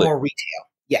 We need more retail.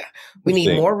 Yeah, we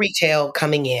need more retail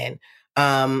coming in.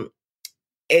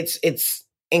 It's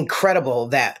incredible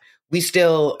that we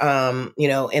still, you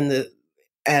know, and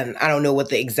I don't know what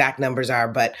the exact numbers are,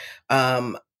 but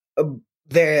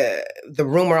the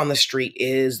rumor on the street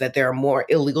is that there are more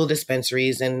illegal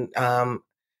dispensaries in LA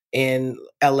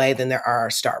than there are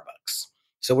Starbucks.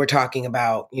 So we're talking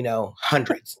about, you know,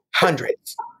 hundreds,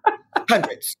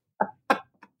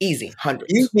 easy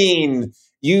hundreds.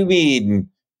 You mean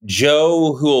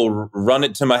Joe who'll run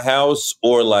it to my house,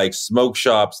 or like smoke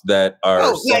shops that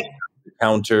are like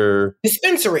counter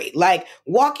dispensary, like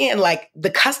walk in, like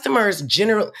the customers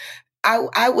generally.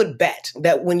 I would bet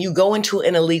that when you go into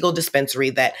an illegal dispensary,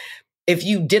 that if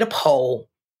you did a poll,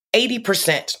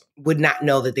 80% would not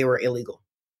know that they were illegal.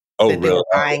 Oh, that they really? were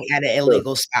buying at an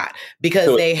illegal spot,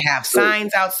 because they have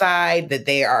signs outside that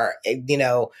they are, you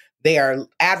know, they are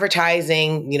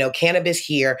advertising, you know, cannabis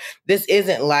here. This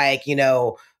isn't like, you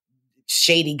know,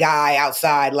 shady guy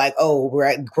outside, like, oh, we're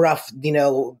at gruff, you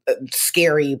know,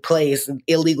 scary place,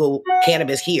 illegal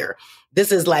cannabis here.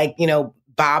 This is like, you know,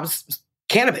 Bob's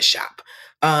cannabis shop.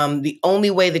 The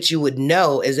only way that you would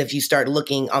know is if you start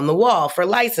looking on the wall for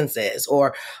licenses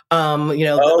or, you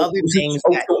know, the other things.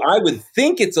 So I would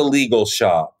think it's a legal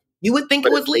shop. You would think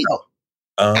it was legal.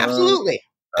 Absolutely.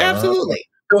 Absolutely.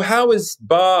 So how is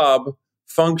Bob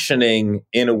functioning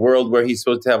in a world where he's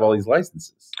supposed to have all these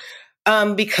licenses?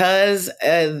 Because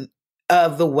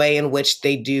of the way in which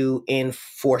they do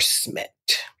enforcement.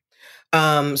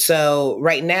 So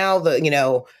right now,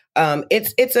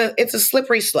 it's a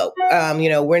slippery slope. You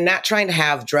know, we're not trying to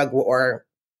have drug war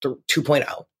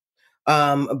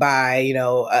 2.0 by, you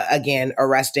know, again,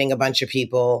 arresting a bunch of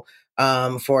people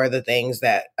for the things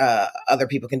that other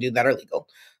people can do that are legal.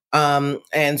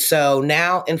 And so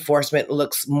now enforcement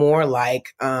looks more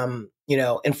like, you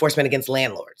know, enforcement against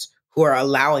landlords who are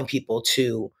allowing people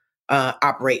to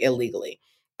operate illegally.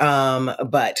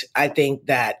 But I think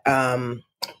that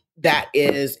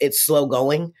it's slow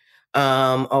going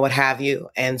or what have you.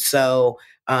 And so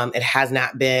it has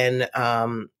not been,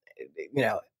 you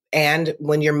know, and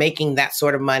when you're making that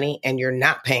sort of money and you're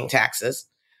not paying taxes,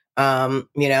 you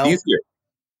know, easier.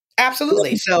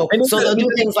 Absolutely. So they'll do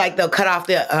things like they'll cut off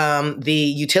the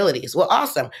utilities. Well,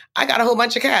 awesome. I got a whole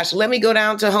bunch of cash. Let me go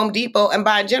down to Home Depot and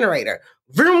buy a generator.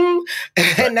 Vroom.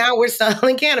 And now we're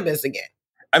selling cannabis again.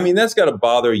 I mean, that's got to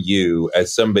bother you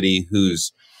as somebody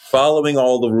who's following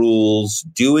all the rules,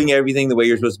 doing everything the way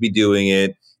you're supposed to be doing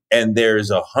it. and there's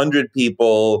 100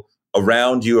 people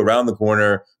around you, around the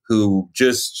corner, who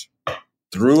just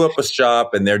threw up a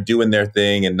shop and they're doing their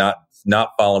thing and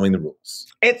not following the rules?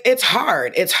 It's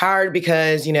hard. It's hard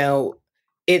because,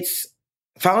 it's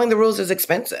following the rules is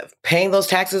expensive. Paying those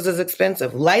taxes is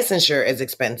expensive. Licensure is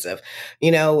expensive.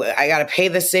 I got to pay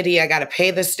the city. I got to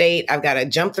pay the state. I've got to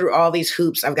jump through all these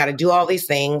hoops. I've got to do all these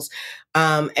things.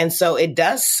 And so it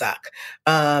does suck.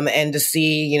 And to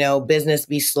see, business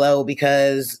be slow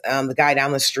because the guy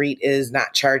down the street is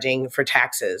not charging for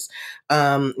taxes.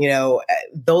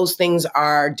 Those things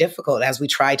are difficult as we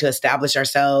try to establish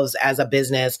ourselves as a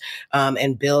business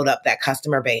and build up that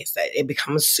customer base. It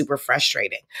becomes super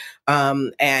frustrating.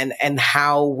 And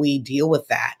how we deal with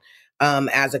that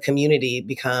as a community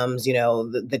becomes,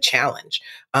 the challenge.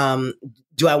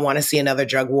 Do I want to see another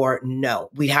drug war?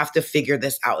 No. We have to figure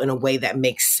this out in a way that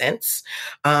makes sense.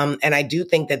 And I do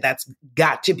think that that's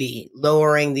got to be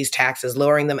lowering these taxes,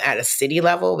 lowering them at a city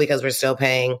level, because we're still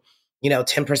paying,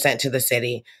 10% to the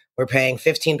city. We're paying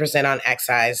 15% on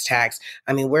excise tax.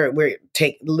 I mean, we're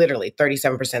take literally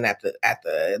 37% at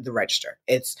the register.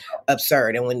 It's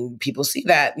absurd. And when people see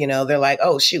that, they're like,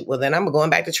 "Oh shoot, well then I'm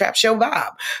going back to Trap Show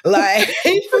Bob." Like,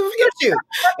 forget you.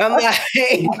 I'm like,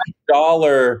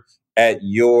 dollar at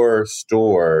your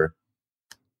store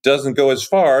doesn't go as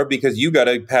far because you got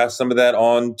to pass some of that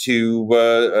on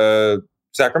to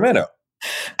Sacramento.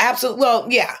 Absolutely. Well,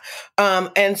 yeah.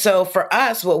 And so for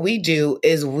us, what we do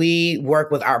is we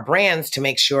work with our brands to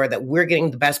make sure that we're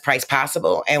getting the best price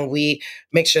possible, and we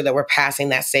make sure that we're passing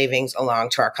that savings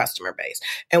along to our customer base.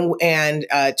 And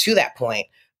to that point,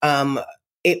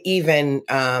 it even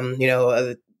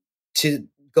to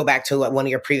go back to one of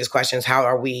your previous questions, how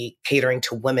are we catering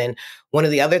to women? One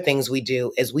of the other things we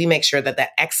do is we make sure that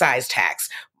that excise tax,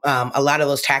 a lot of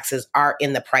those taxes are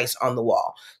in the price on the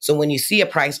wall. So when you see a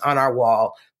price on our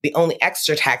wall, the only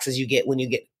extra taxes you get when you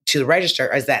get to the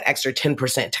register is that extra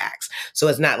 10% tax. So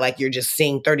it's not like you're just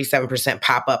seeing 37%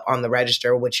 pop up on the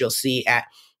register, which you'll see at,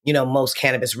 most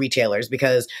cannabis retailers.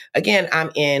 Because again,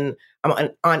 I'm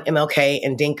on MLK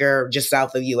and Dinker, just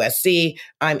south of USC.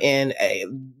 I'm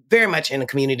very much in a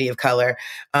community of color.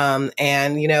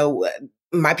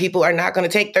 My people are not going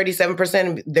to take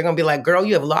 37%. They're going to be like, "Girl,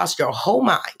 you have lost your whole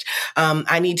mind."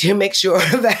 I need to make sure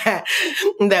that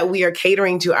we are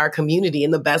catering to our community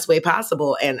in the best way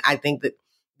possible. And I think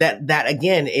that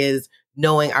again is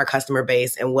knowing our customer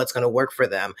base and what's going to work for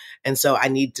them. And so I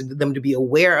need them to be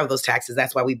aware of those taxes.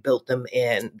 That's why we built them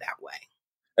in that way.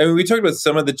 I mean, we talked about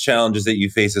some of the challenges that you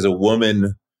face as a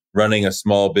woman running a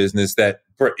small business that,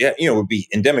 would be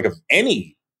endemic of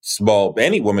any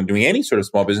woman doing any sort of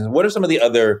small business. What are some of the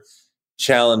other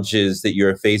challenges that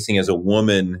you're facing as a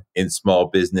woman in small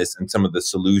business, and some of the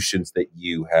solutions that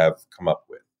you have come up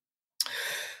with?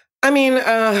 I mean,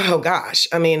 oh gosh.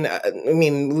 I mean,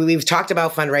 we've talked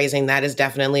about fundraising. That is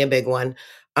definitely a big one.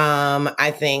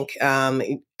 I think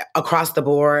across the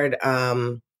board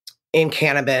in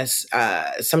cannabis,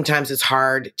 sometimes it's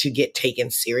hard to get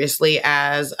taken seriously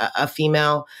as a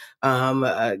female.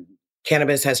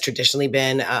 Cannabis has traditionally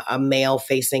been a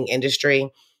male-facing industry,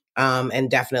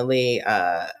 and definitely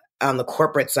on the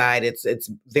corporate side, it's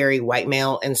very white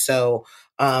male, and so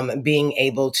being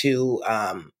able to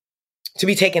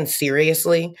be taken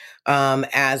seriously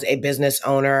as a business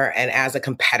owner and as a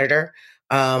competitor,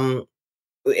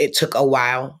 it took a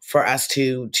while for us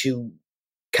to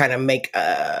kind of make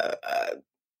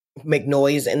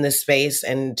noise in this space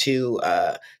and to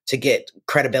get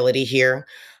credibility here.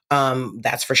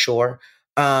 That's for sure.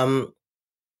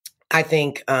 I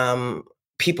think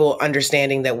people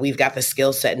understanding that we've got the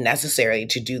skill set necessary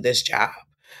to do this job.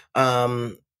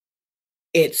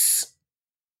 It's,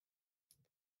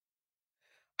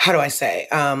 how do I say?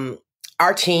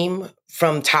 Our team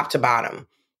from top to bottom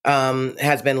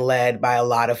has been led by a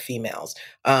lot of females,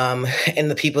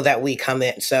 and the people that we come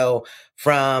in. So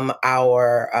from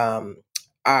our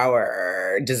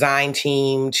design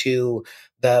team to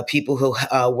the people who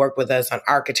work with us on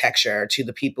architecture, to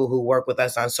the people who work with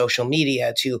us on social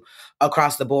media, to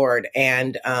across the board.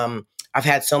 And I've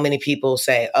had so many people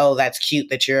say, "Oh, that's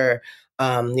cute that you're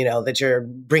that you're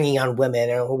bringing on women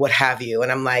or what have you."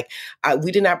 And I'm like,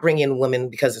 we did not bring in women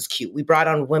because it's cute. We brought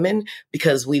on women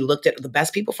because we looked at the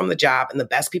best people from the job, and the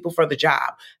best people for the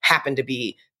job happened to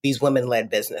be these women-led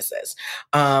businesses.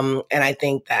 And I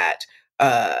think that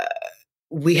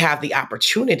we have the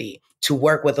opportunity to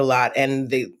work with a lot,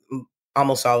 and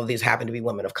almost all of these happen to be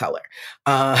women of color.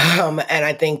 And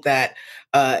I think that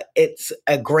it's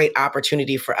a great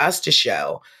opportunity for us to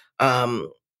show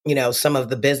some of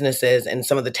the businesses and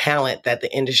some of the talent that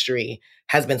the industry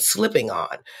has been slipping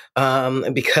on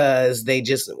because they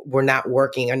just were not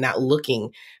working or not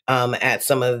looking at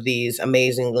some of these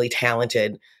amazingly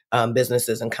talented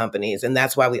businesses and companies. And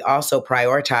that's why we also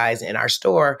prioritize in our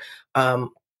store,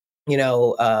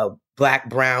 Black,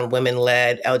 brown,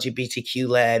 women-led,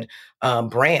 LGBTQ-led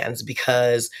brands,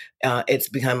 because it's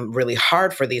become really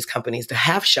hard for these companies to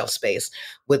have shelf space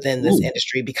within this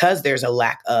industry because there's a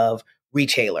lack of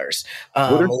retailers What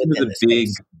are some of within the this big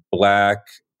space. Black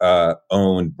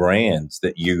owned brands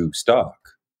that you stock?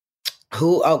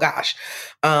 Oh gosh,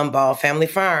 Ball Family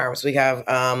Farms. We have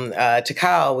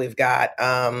Tikal. We've got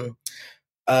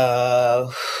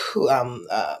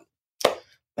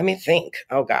let me think.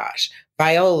 Oh gosh,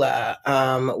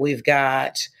 Viola. We've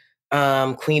got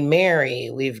Queen Mary.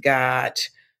 We've got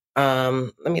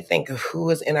let me think of who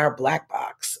is in our black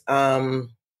box.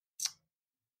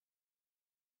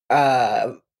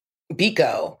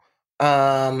 Bico,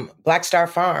 Black Star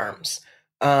Farms.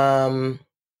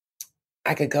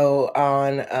 I could go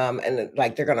on and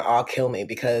like they're gonna all kill me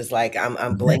because like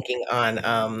I'm blanking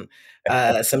on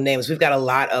some names. We've got a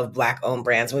lot of Black owned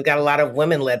brands. We've got a lot of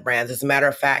women led brands. As a matter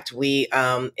of fact, we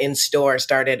in store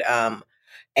started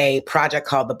a project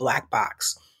called the Black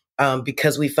Box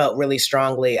because we felt really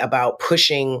strongly about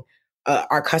pushing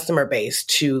our customer base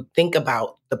to think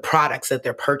about the products that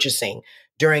they're purchasing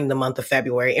during the month of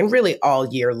February and really all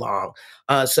year long.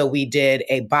 So we did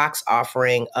a box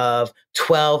offering of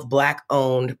 12 Black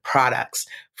owned products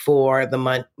for the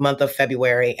month of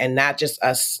February, and not just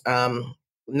us,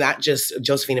 not just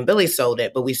Josephine and Billies sold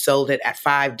it, but we sold it at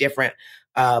 5 different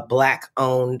Black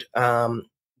owned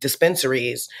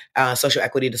dispensaries, social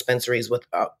equity dispensaries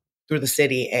through the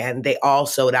city, and they all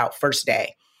sold out first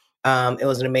day. It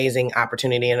was an amazing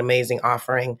opportunity, an amazing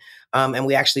offering. And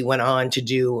we actually went on to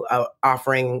do an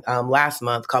offering last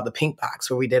month called the Pink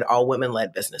Box, where we did all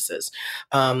women-led businesses.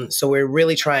 So we're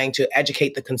really trying to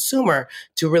educate the consumer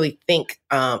to really think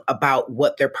about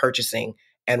what they're purchasing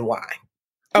and why.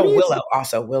 Oh,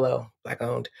 Willow, Black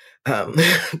owned.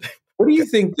 What do you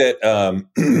think that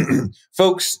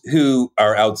folks who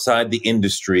are outside the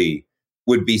industry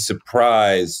would be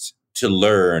surprised to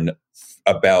learn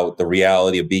about the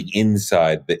reality of being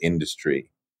inside the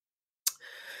industry?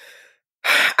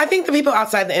 I think the people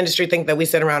outside the industry think that we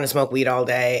sit around and smoke weed all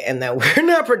day and that we're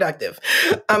not productive.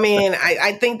 I mean,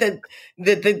 I think that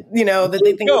they think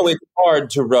it's hard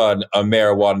to run a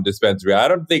marijuana dispensary. I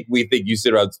don't think we think you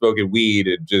sit around smoking weed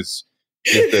and just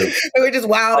we're just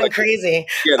wild and crazy.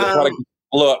 Yeah, the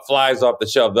product flies off the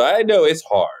shelf. I know it's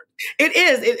hard. It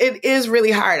is. It is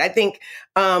really hard. I think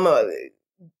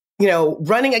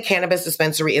running a cannabis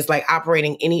dispensary is like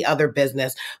operating any other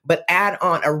business, but add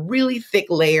on a really thick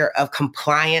layer of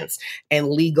compliance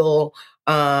and legal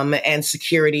and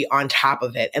security on top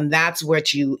of it. And that's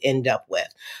what you end up with.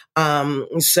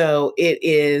 So it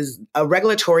is a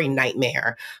regulatory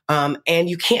nightmare. And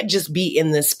you can't just be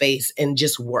in this space and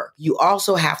just work. You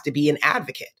also have to be an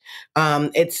advocate.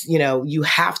 You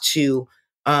have to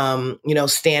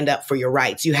stand up for your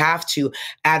rights. You have to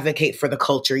advocate for the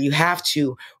culture. You have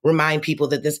to remind people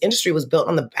that this industry was built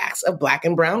on the backs of Black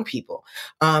and brown people.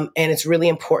 And it's really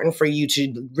important for you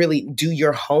to really do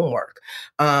your homework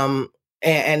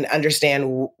and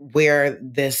understand where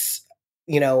this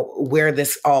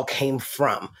all came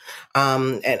from.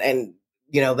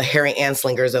 The Harry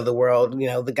Anslingers of the world,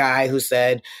 the guy who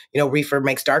said, reefer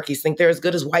makes darkies think they're as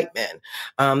good as white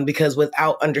men. Because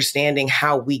without understanding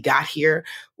how we got here,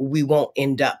 we won't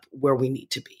end up where we need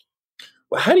to be.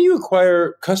 Well, how do you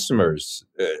acquire customers?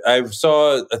 I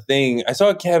saw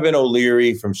Kevin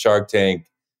O'Leary from Shark Tank,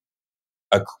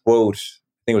 a quote,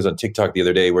 I think it was on TikTok the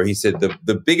other day, where he said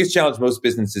the biggest challenge most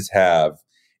businesses have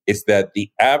is that the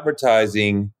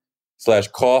advertising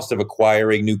 / cost of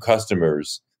acquiring new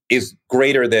customers is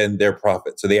greater than their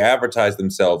profit. So they advertise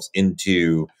themselves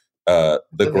into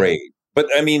the grade. But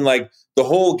I mean, like, the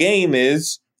whole game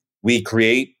is we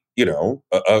create,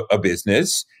 a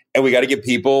business, and we got to get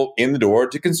people in the door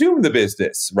to consume the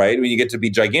business, right? When you get to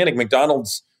be gigantic,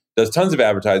 McDonald's does tons of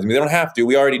advertising. They don't have to.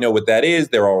 We already know what that is.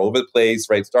 They're all over the place,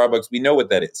 right? Starbucks, we know what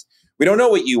that is. We don't know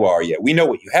what you are yet. We know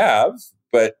what you have,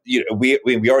 but we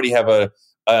already have a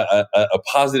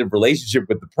positive relationship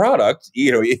with the product,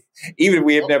 even if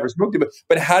we have never smoked it.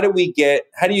 But how do you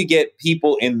get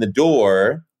people in the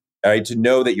door, right, to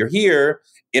know that you're here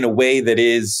in a way that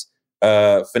is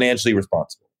financially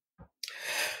responsible?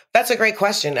 That's a great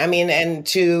question. I mean, and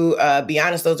to be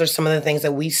honest, those are some of the things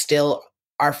that we still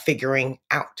are figuring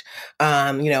out.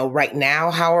 Right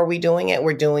now, how are we doing it?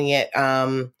 We're doing it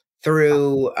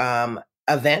through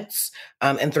events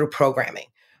and through programming.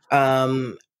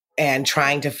 and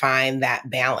trying to find that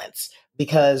balance,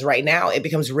 because right now it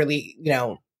becomes really,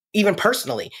 even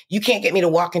personally, you can't get me to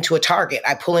walk into a Target.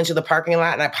 I pull into the parking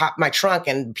lot and I pop my trunk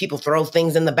and people throw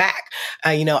things in the back.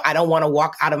 I don't want to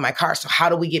walk out of my car. So how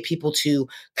do we get people to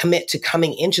commit to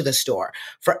coming into the store?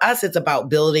 For us, it's about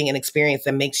building an experience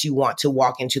that makes you want to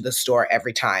walk into the store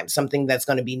every time. Something that's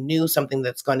going to be new, something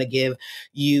that's going to give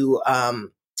you,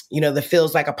 that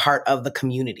feels like a part of the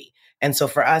community. And so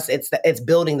for us, it's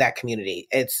building that community.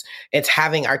 It's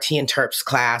having our Tea and Terps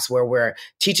class where we're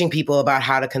teaching people about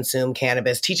how to consume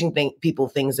cannabis, teaching people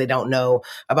things they don't know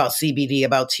about CBD,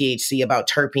 about THC, about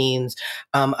terpenes,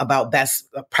 about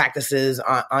best practices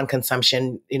on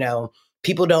consumption.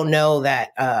 People don't know that,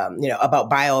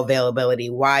 about bioavailability.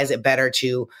 Why is it better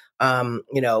to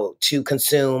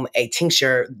consume a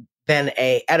tincture than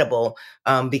a edible?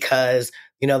 Because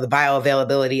the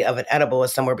bioavailability of an edible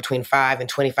is somewhere between 5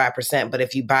 and 25%. But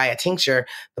if you buy a tincture,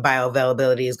 the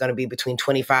bioavailability is going to be between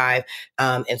 25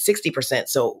 and 60%.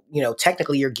 So,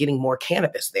 technically you're getting more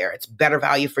cannabis there. It's better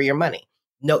value for your money.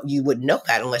 No, you wouldn't know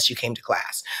that unless you came to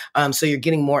class. So you're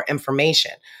getting more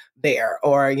information there,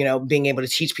 or, being able to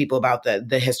teach people about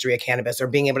the history of cannabis, or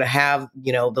being able to have,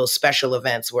 those special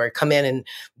events where come in and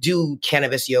do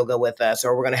cannabis yoga with us,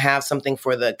 or we're going to have something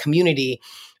for the community.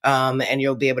 And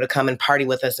you'll be able to come and party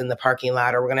with us in the parking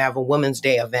lot, or we're going to have a Women's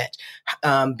Day event,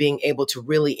 being able to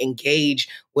really engage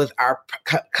with our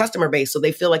customer base so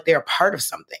they feel like they're a part of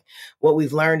something. What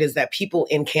we've learned is that people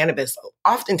in cannabis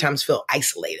oftentimes feel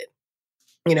isolated,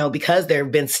 because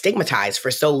they've been stigmatized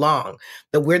for so long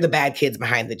that we're the bad kids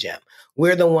behind the gym.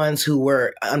 We're the ones who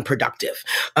were unproductive,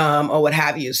 or what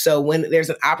have you. So when there's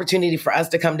an opportunity for us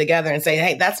to come together and say,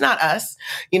 hey, that's not us.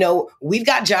 We've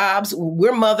got jobs.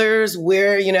 We're mothers.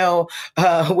 We're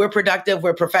productive.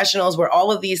 We're professionals. We're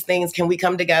all of these things. Can we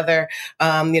come together,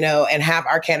 and have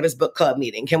our cannabis book club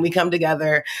meeting? Can we come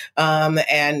together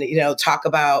and talk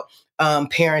about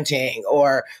parenting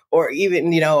or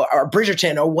even, or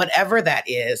Bridgerton or whatever that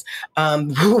is.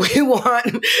 We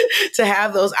want to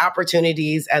have those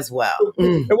opportunities as well.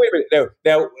 Wait a minute.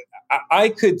 Now, I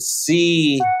could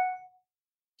see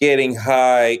getting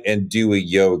high and doing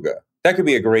yoga. That could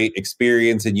be a great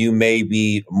experience, and you may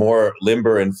be more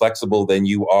limber and flexible than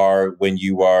you are when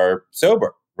you are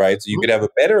sober, right? So you could have a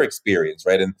better experience,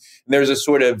 right? And there's a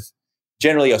sort of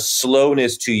generally a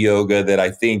slowness to yoga that I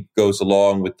think goes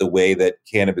along with the way that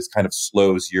cannabis kind of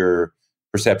slows your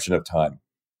perception of time.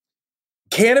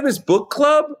 Cannabis book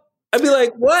club? I'd be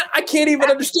like, what? I can't even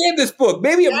understand this book.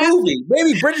 Maybe a movie,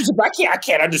 maybe Bridgerton. I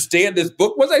can't understand this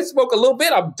book. Once I smoke a little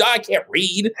bit, I can't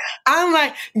read. I'm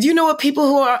like, do you know what people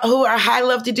who are high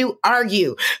love to do?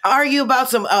 Argue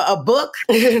about a book.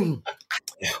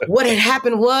 What had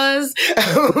happened was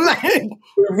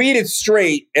read it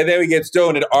straight, and then we get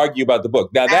stoned and argue about the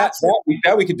book. Now that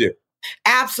we could do.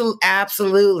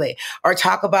 Absolutely. Or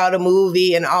talk about a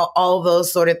movie and all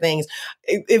those sort of things.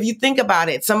 If you think about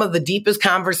it, some of the deepest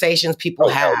conversations people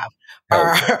have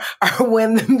are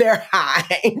when they're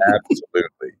high.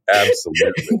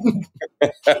 Absolutely.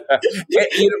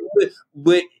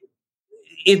 But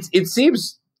it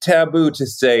seems taboo to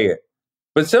say it,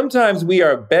 but sometimes we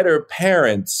are better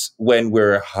parents when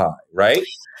we're high, right?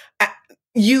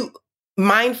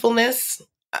 Mindfulness,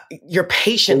 your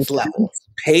patience level.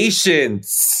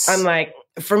 Patience. I'm like,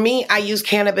 for me, I use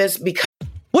cannabis because...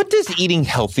 What does eating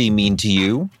healthy mean to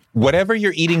you? Whatever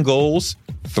your eating goals,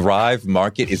 Thrive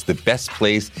Market is the best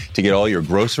place to get all your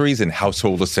groceries and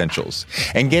household essentials.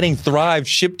 And getting Thrive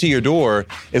shipped to your door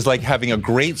is like having a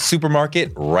great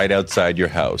supermarket right outside your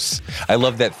house. I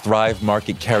love that Thrive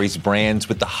Market carries brands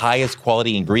with the highest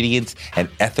quality ingredients and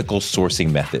ethical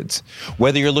sourcing methods.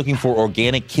 Whether you're looking for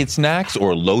organic kid snacks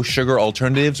or low sugar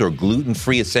alternatives or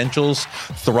gluten-free essentials,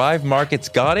 Thrive Market's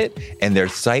got it, and their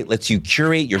site lets you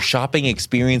curate your shopping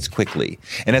experience quickly.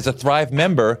 And as a Thrive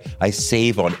member, I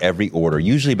save on every order,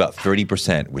 usually about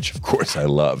 30%, which of course I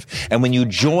love. And when you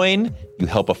join, you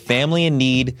help a family in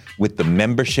need with the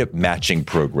membership matching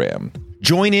program.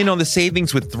 Join in on the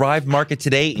savings with Thrive Market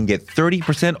today and get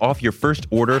 30% off your first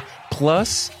order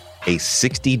plus a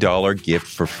 $60 gift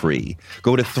for free.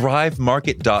 Go to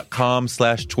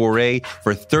thrivemarket.com/Touré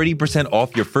for 30%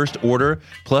 off your first order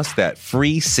plus that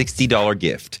free $60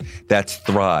 gift. That's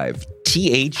Thrive,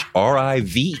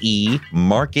 THRIVE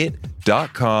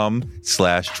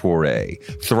market.com/Touré.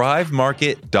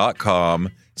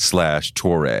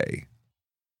 thrivemarket.com/Touré.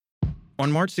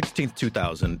 On March 16th,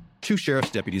 2000, 2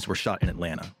 sheriff's deputies were shot in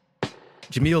Atlanta.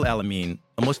 Jamil Al-Amin,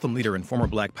 a Muslim leader and former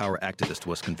Black Power activist,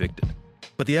 was convicted.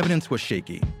 But the evidence was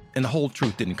shaky, and the whole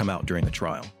truth didn't come out during the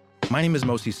trial. My name is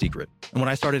Mosi Secret, and when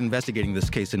I started investigating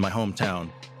this case in my hometown,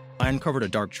 I uncovered a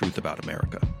dark truth about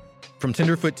America. From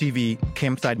Tenderfoot TV,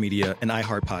 Campside Media, and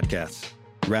iHeart Podcasts,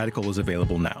 Radical is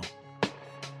available now.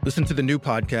 Listen to the new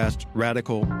podcast,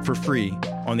 Radical, for free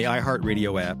on the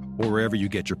iHeartRadio app or wherever you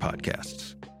get your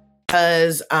podcasts.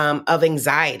 Because of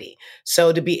anxiety.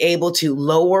 So to be able to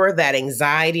lower that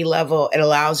anxiety level, it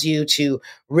allows you to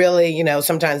really,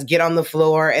 sometimes get on the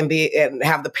floor and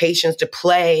have the patience to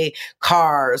play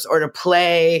cars or to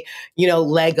play,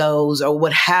 Legos or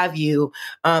what have you,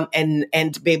 and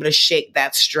to be able to shake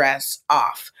that stress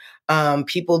off.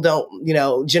 People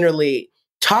don't, generally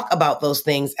talk about those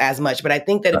things as much, but I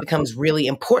think that it becomes really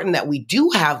important that we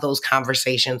do have those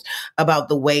conversations about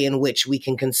the way in which we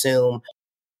can consume.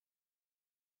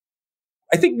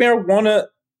 I think marijuana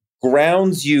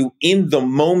grounds you in the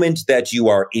moment that you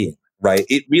are in, right?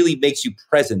 It really makes you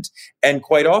present. And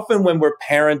quite often when we're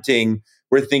parenting,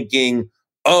 we're thinking,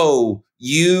 oh,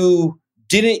 you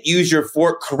didn't use your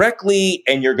fork correctly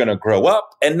and you're going to grow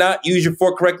up and not use your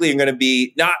fork correctly. You're going to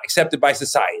be not accepted by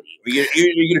society.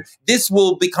 This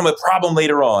will become a problem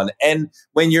later on. And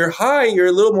when you're high, you're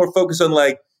a little more focused on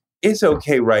like, it's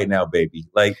okay right now, baby.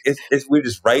 Like we're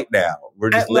just right now.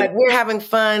 We're just like we're having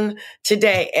fun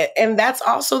today. And that's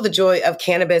also the joy of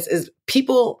cannabis is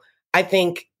people, I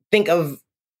think of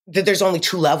that there's only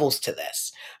two levels to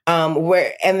this.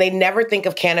 And they never think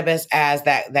of cannabis as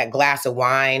that glass of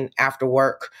wine after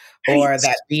work or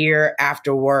that beer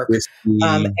after work.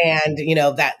 And,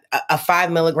 that a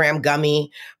 5 milligram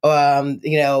gummy,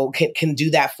 can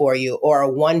do that for you, or a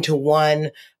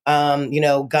 1-to-1,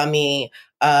 gummy,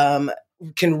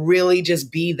 can really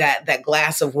just be that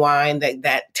glass of wine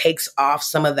that takes off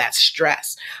some of that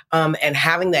stress. And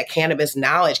having that cannabis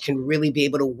knowledge can really be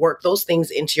able to work those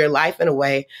things into your life in a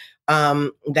way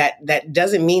that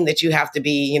doesn't mean that you have to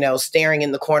be, staring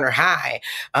in the corner high.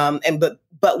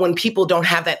 But when people don't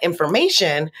have that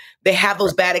information, they have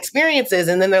those bad experiences.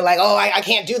 And then they're like, oh, I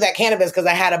can't do that cannabis because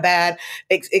I had a bad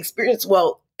experience.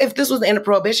 Well, if this was the end of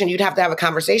prohibition, you'd have to have a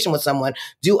conversation with someone.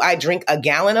 Do I drink a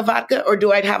gallon of vodka or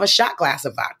do I have a shot glass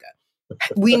of vodka?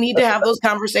 We need to have those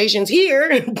conversations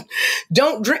here.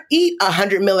 Don't eat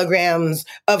 100 milligrams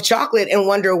of chocolate and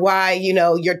wonder why, you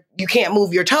can't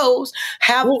move your toes.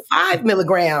 Have 5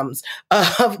 milligrams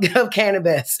of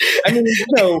cannabis. I mean,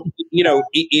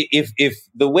 if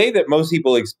the way that most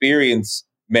people experience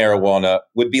marijuana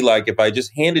would be like if I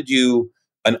just handed you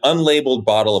an unlabeled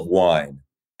bottle of wine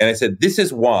and I said, this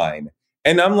is wine.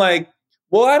 And I'm like,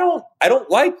 well, I don't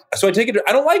like, so I take it,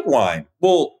 I don't like wine.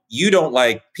 Well, you don't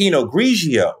like Pinot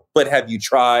Grigio, but have you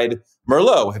tried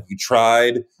Merlot? Have you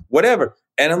tried whatever?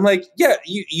 And I'm like, yeah,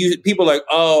 you people are like,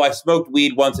 oh, I smoked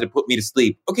weed once and it put me to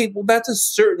sleep. Okay, well, that's a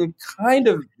certain kind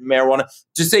of marijuana,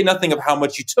 to say nothing of how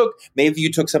much you took. Maybe if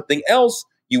you took something else,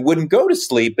 you wouldn't go to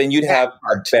sleep and you'd have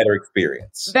a better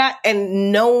experience.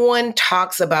 And no one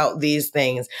talks about these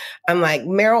things. I'm like,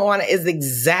 marijuana is the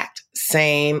exact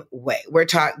same way.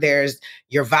 There's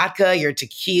your vodka, your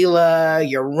tequila,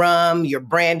 your rum, your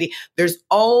brandy. There's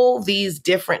all these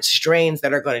different strains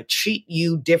that are going to treat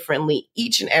you differently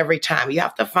each and every time. You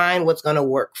have to find what's going to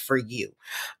work for you.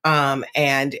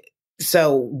 And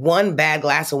so one bad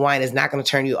glass of wine is not going to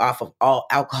turn you off of all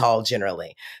alcohol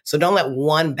generally. So don't let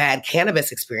one bad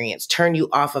cannabis experience turn you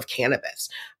off of cannabis.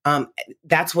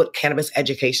 That's what cannabis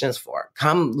education is for.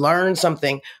 Come learn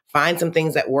something, find some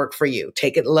things that work for you.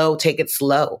 Take it low, take it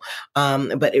slow.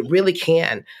 But it really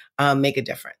can make a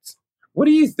difference. What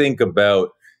do you think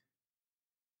about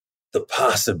the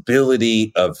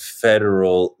possibility of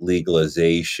federal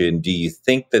legalization? Do you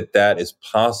think that is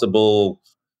possible?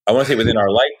 I want to say within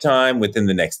our lifetime, within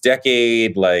the next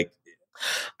decade,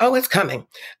 Oh, it's coming.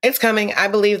 It's coming. I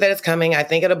believe that it's coming. I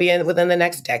think it'll be within the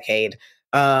next decade.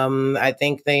 I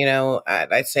think that,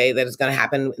 I'd say that it's going to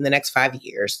happen in the next 5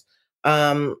 years.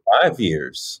 5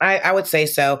 years. I would say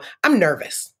so. I'm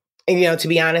nervous. And, to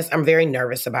be honest, I'm very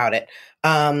nervous about it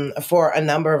for a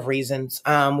number of reasons.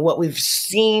 What we've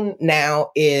seen now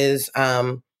is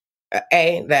that,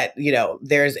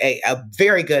 there's a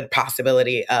very good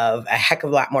possibility of a heck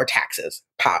of a lot more taxes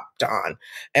popped on.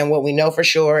 And what we know for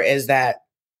sure is that,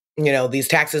 these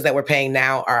taxes that we're paying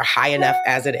now are high enough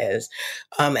as it is.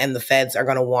 And the feds are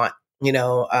going to want,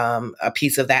 a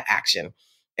piece of that action.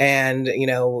 And,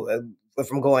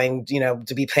 from going,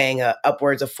 to be paying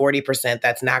upwards of 40%,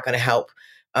 that's not going to help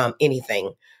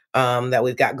anything that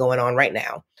we've got going on right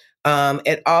now.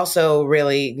 It also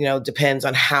really, depends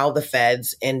on how the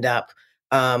feds end up,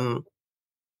 enacting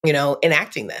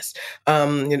this.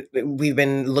 We've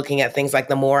been looking at things like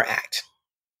the MORE Act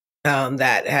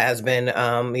that has been,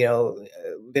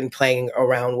 been playing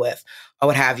around with or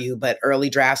what have you. But early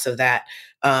drafts of that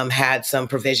had some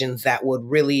provisions that would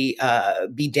really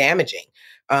be damaging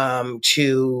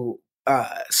to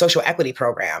social equity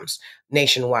programs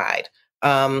nationwide.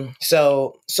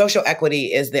 So social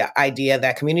equity is the idea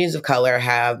that communities of color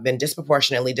have been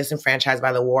disproportionately disenfranchised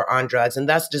by the war on drugs and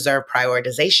thus deserve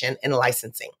prioritization in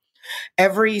licensing.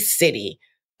 Every city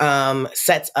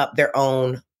sets up their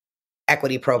own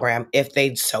equity program if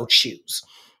they so choose.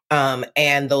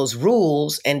 And those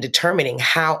rules and determining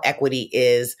how equity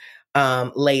is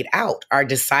laid out are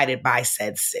decided by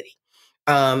said city.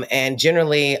 And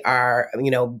generally are,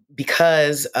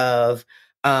 because of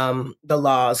the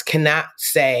laws cannot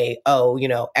say,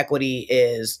 equity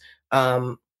is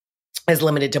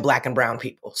limited to Black and brown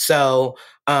people. So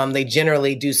they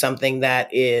generally do something that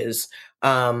is,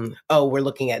 we're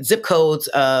looking at zip codes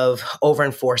of over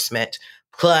enforcement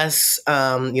plus,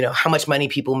 how much money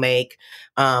people make.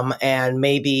 And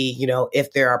maybe,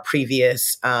 if there are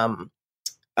previous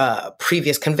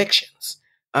convictions.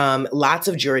 Lots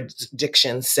of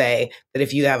jurisdictions say that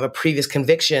if you have a previous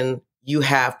conviction, you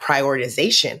have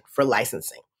prioritization for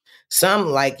licensing. Some,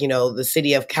 like, the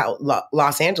city of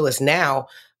Los Angeles now,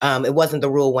 it wasn't the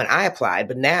rule when I applied,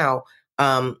 but now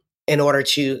in order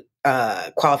to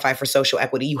qualify for social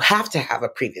equity, you have to have a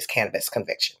previous cannabis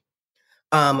conviction.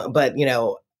 But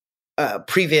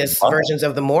previous versions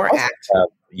of the MORE Act.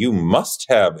 You must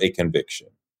have a conviction.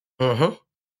 Mm-hmm.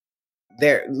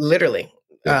 They're literally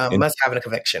must have a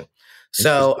conviction.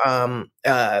 So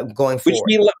going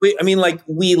forward.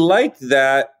 We like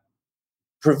that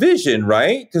provision,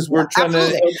 right? Because we're trying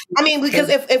to. Because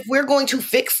if we're going to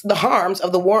fix the harms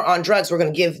of the war on drugs, we're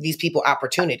going to give these people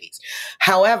opportunities.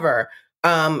 However,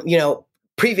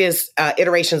 previous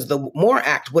iterations of the MORE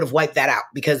Act would have wiped that out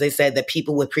because they said that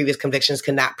people with previous convictions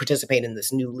cannot participate in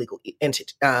this new legal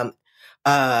entity,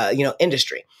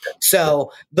 industry.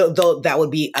 So that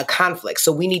would be a conflict.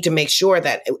 So we need to make sure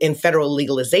that in federal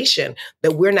legalization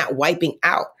that we're not wiping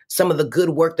out some of the good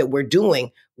work that we're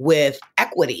doing with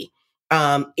equity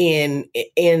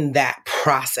in that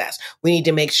process. We need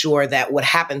to make sure that what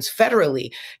happens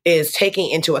federally is taking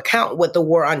into account what the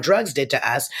war on drugs did to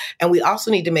us. And we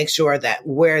also need to make sure that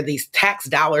where these tax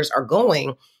dollars are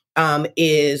going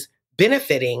is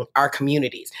benefiting our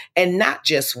communities and not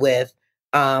just with,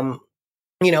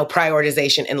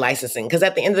 prioritization and licensing. Because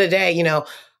at the end of the day,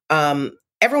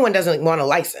 everyone doesn't want a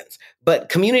license, but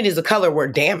communities of color were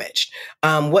damaged.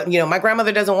 My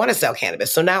grandmother doesn't want to sell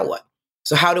cannabis. So now what?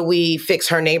 So how do we fix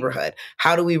her neighborhood?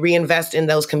 How do we reinvest in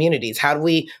those communities? How do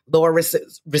we lower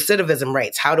recidivism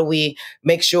rates? How do we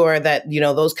make sure that,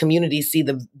 those communities see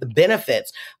the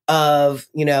benefits of,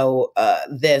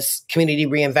 this community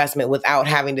reinvestment without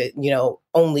having to,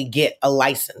 only get a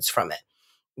license from it?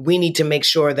 We need to make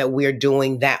sure that we're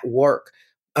doing that work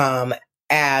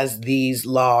as these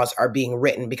laws are being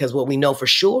written, because what we know for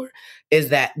sure is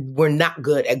that we're not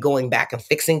good at going back and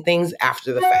fixing things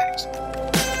after the fact.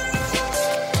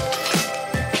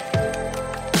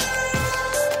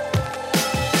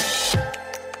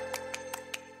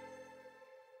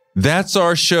 That's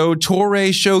our show.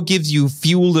 Touré Show gives you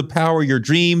fuel to power your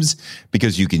dreams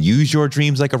because you can use your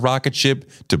dreams like a rocket ship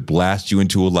to blast you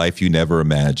into a life you never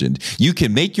imagined. You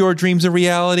can make your dreams a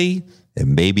reality,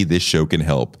 and maybe this show can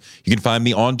help. You can find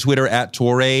me on Twitter at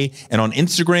Touré and on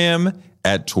Instagram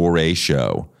at Touré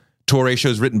Show. Touré Show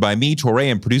is written by me, Touré,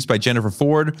 and produced by Jennifer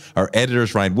Ford. Our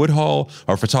editors, Ryan Woodhall.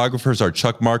 Our photographers are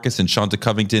Chuck Marcus and Shanta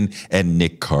Covington and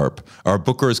Nick Karp. Our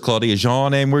booker is Claudia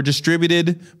Jean, and we're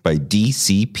distributed by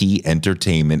DCP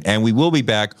Entertainment. And we will be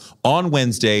back on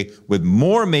Wednesday with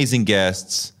more amazing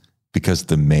guests because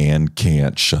the man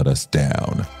can't shut us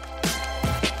down.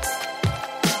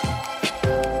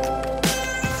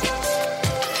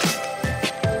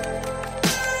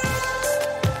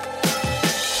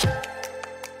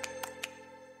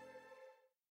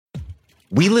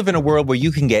 We live in a world where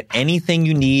you can get anything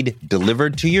you need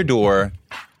delivered to your door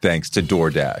thanks to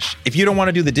DoorDash. If you don't want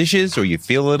to do the dishes or you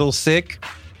feel a little sick,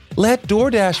 let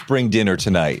DoorDash bring dinner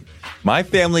tonight. My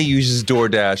family uses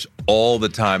DoorDash all the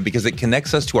time because it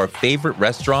connects us to our favorite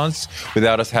restaurants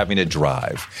without us having to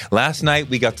drive. Last night,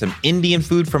 we got some Indian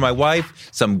food for my wife,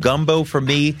 some gumbo for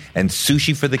me, and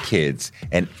sushi for the kids.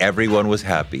 And everyone was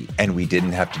happy, and we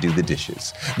didn't have to do the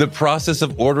dishes. The process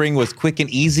of ordering was quick and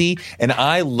easy, and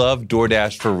I love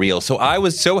DoorDash for real. So I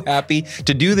was so happy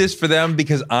to do this for them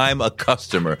because I'm a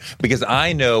customer, because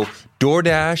I know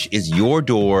DoorDash is your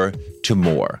door to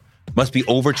more. Must be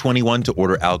over 21 to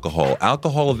order alcohol.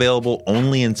 Alcohol available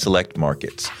only in select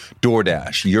markets.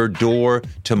 DoorDash, your door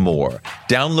to more.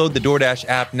 Download the DoorDash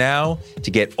app now to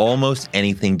get almost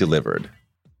anything delivered.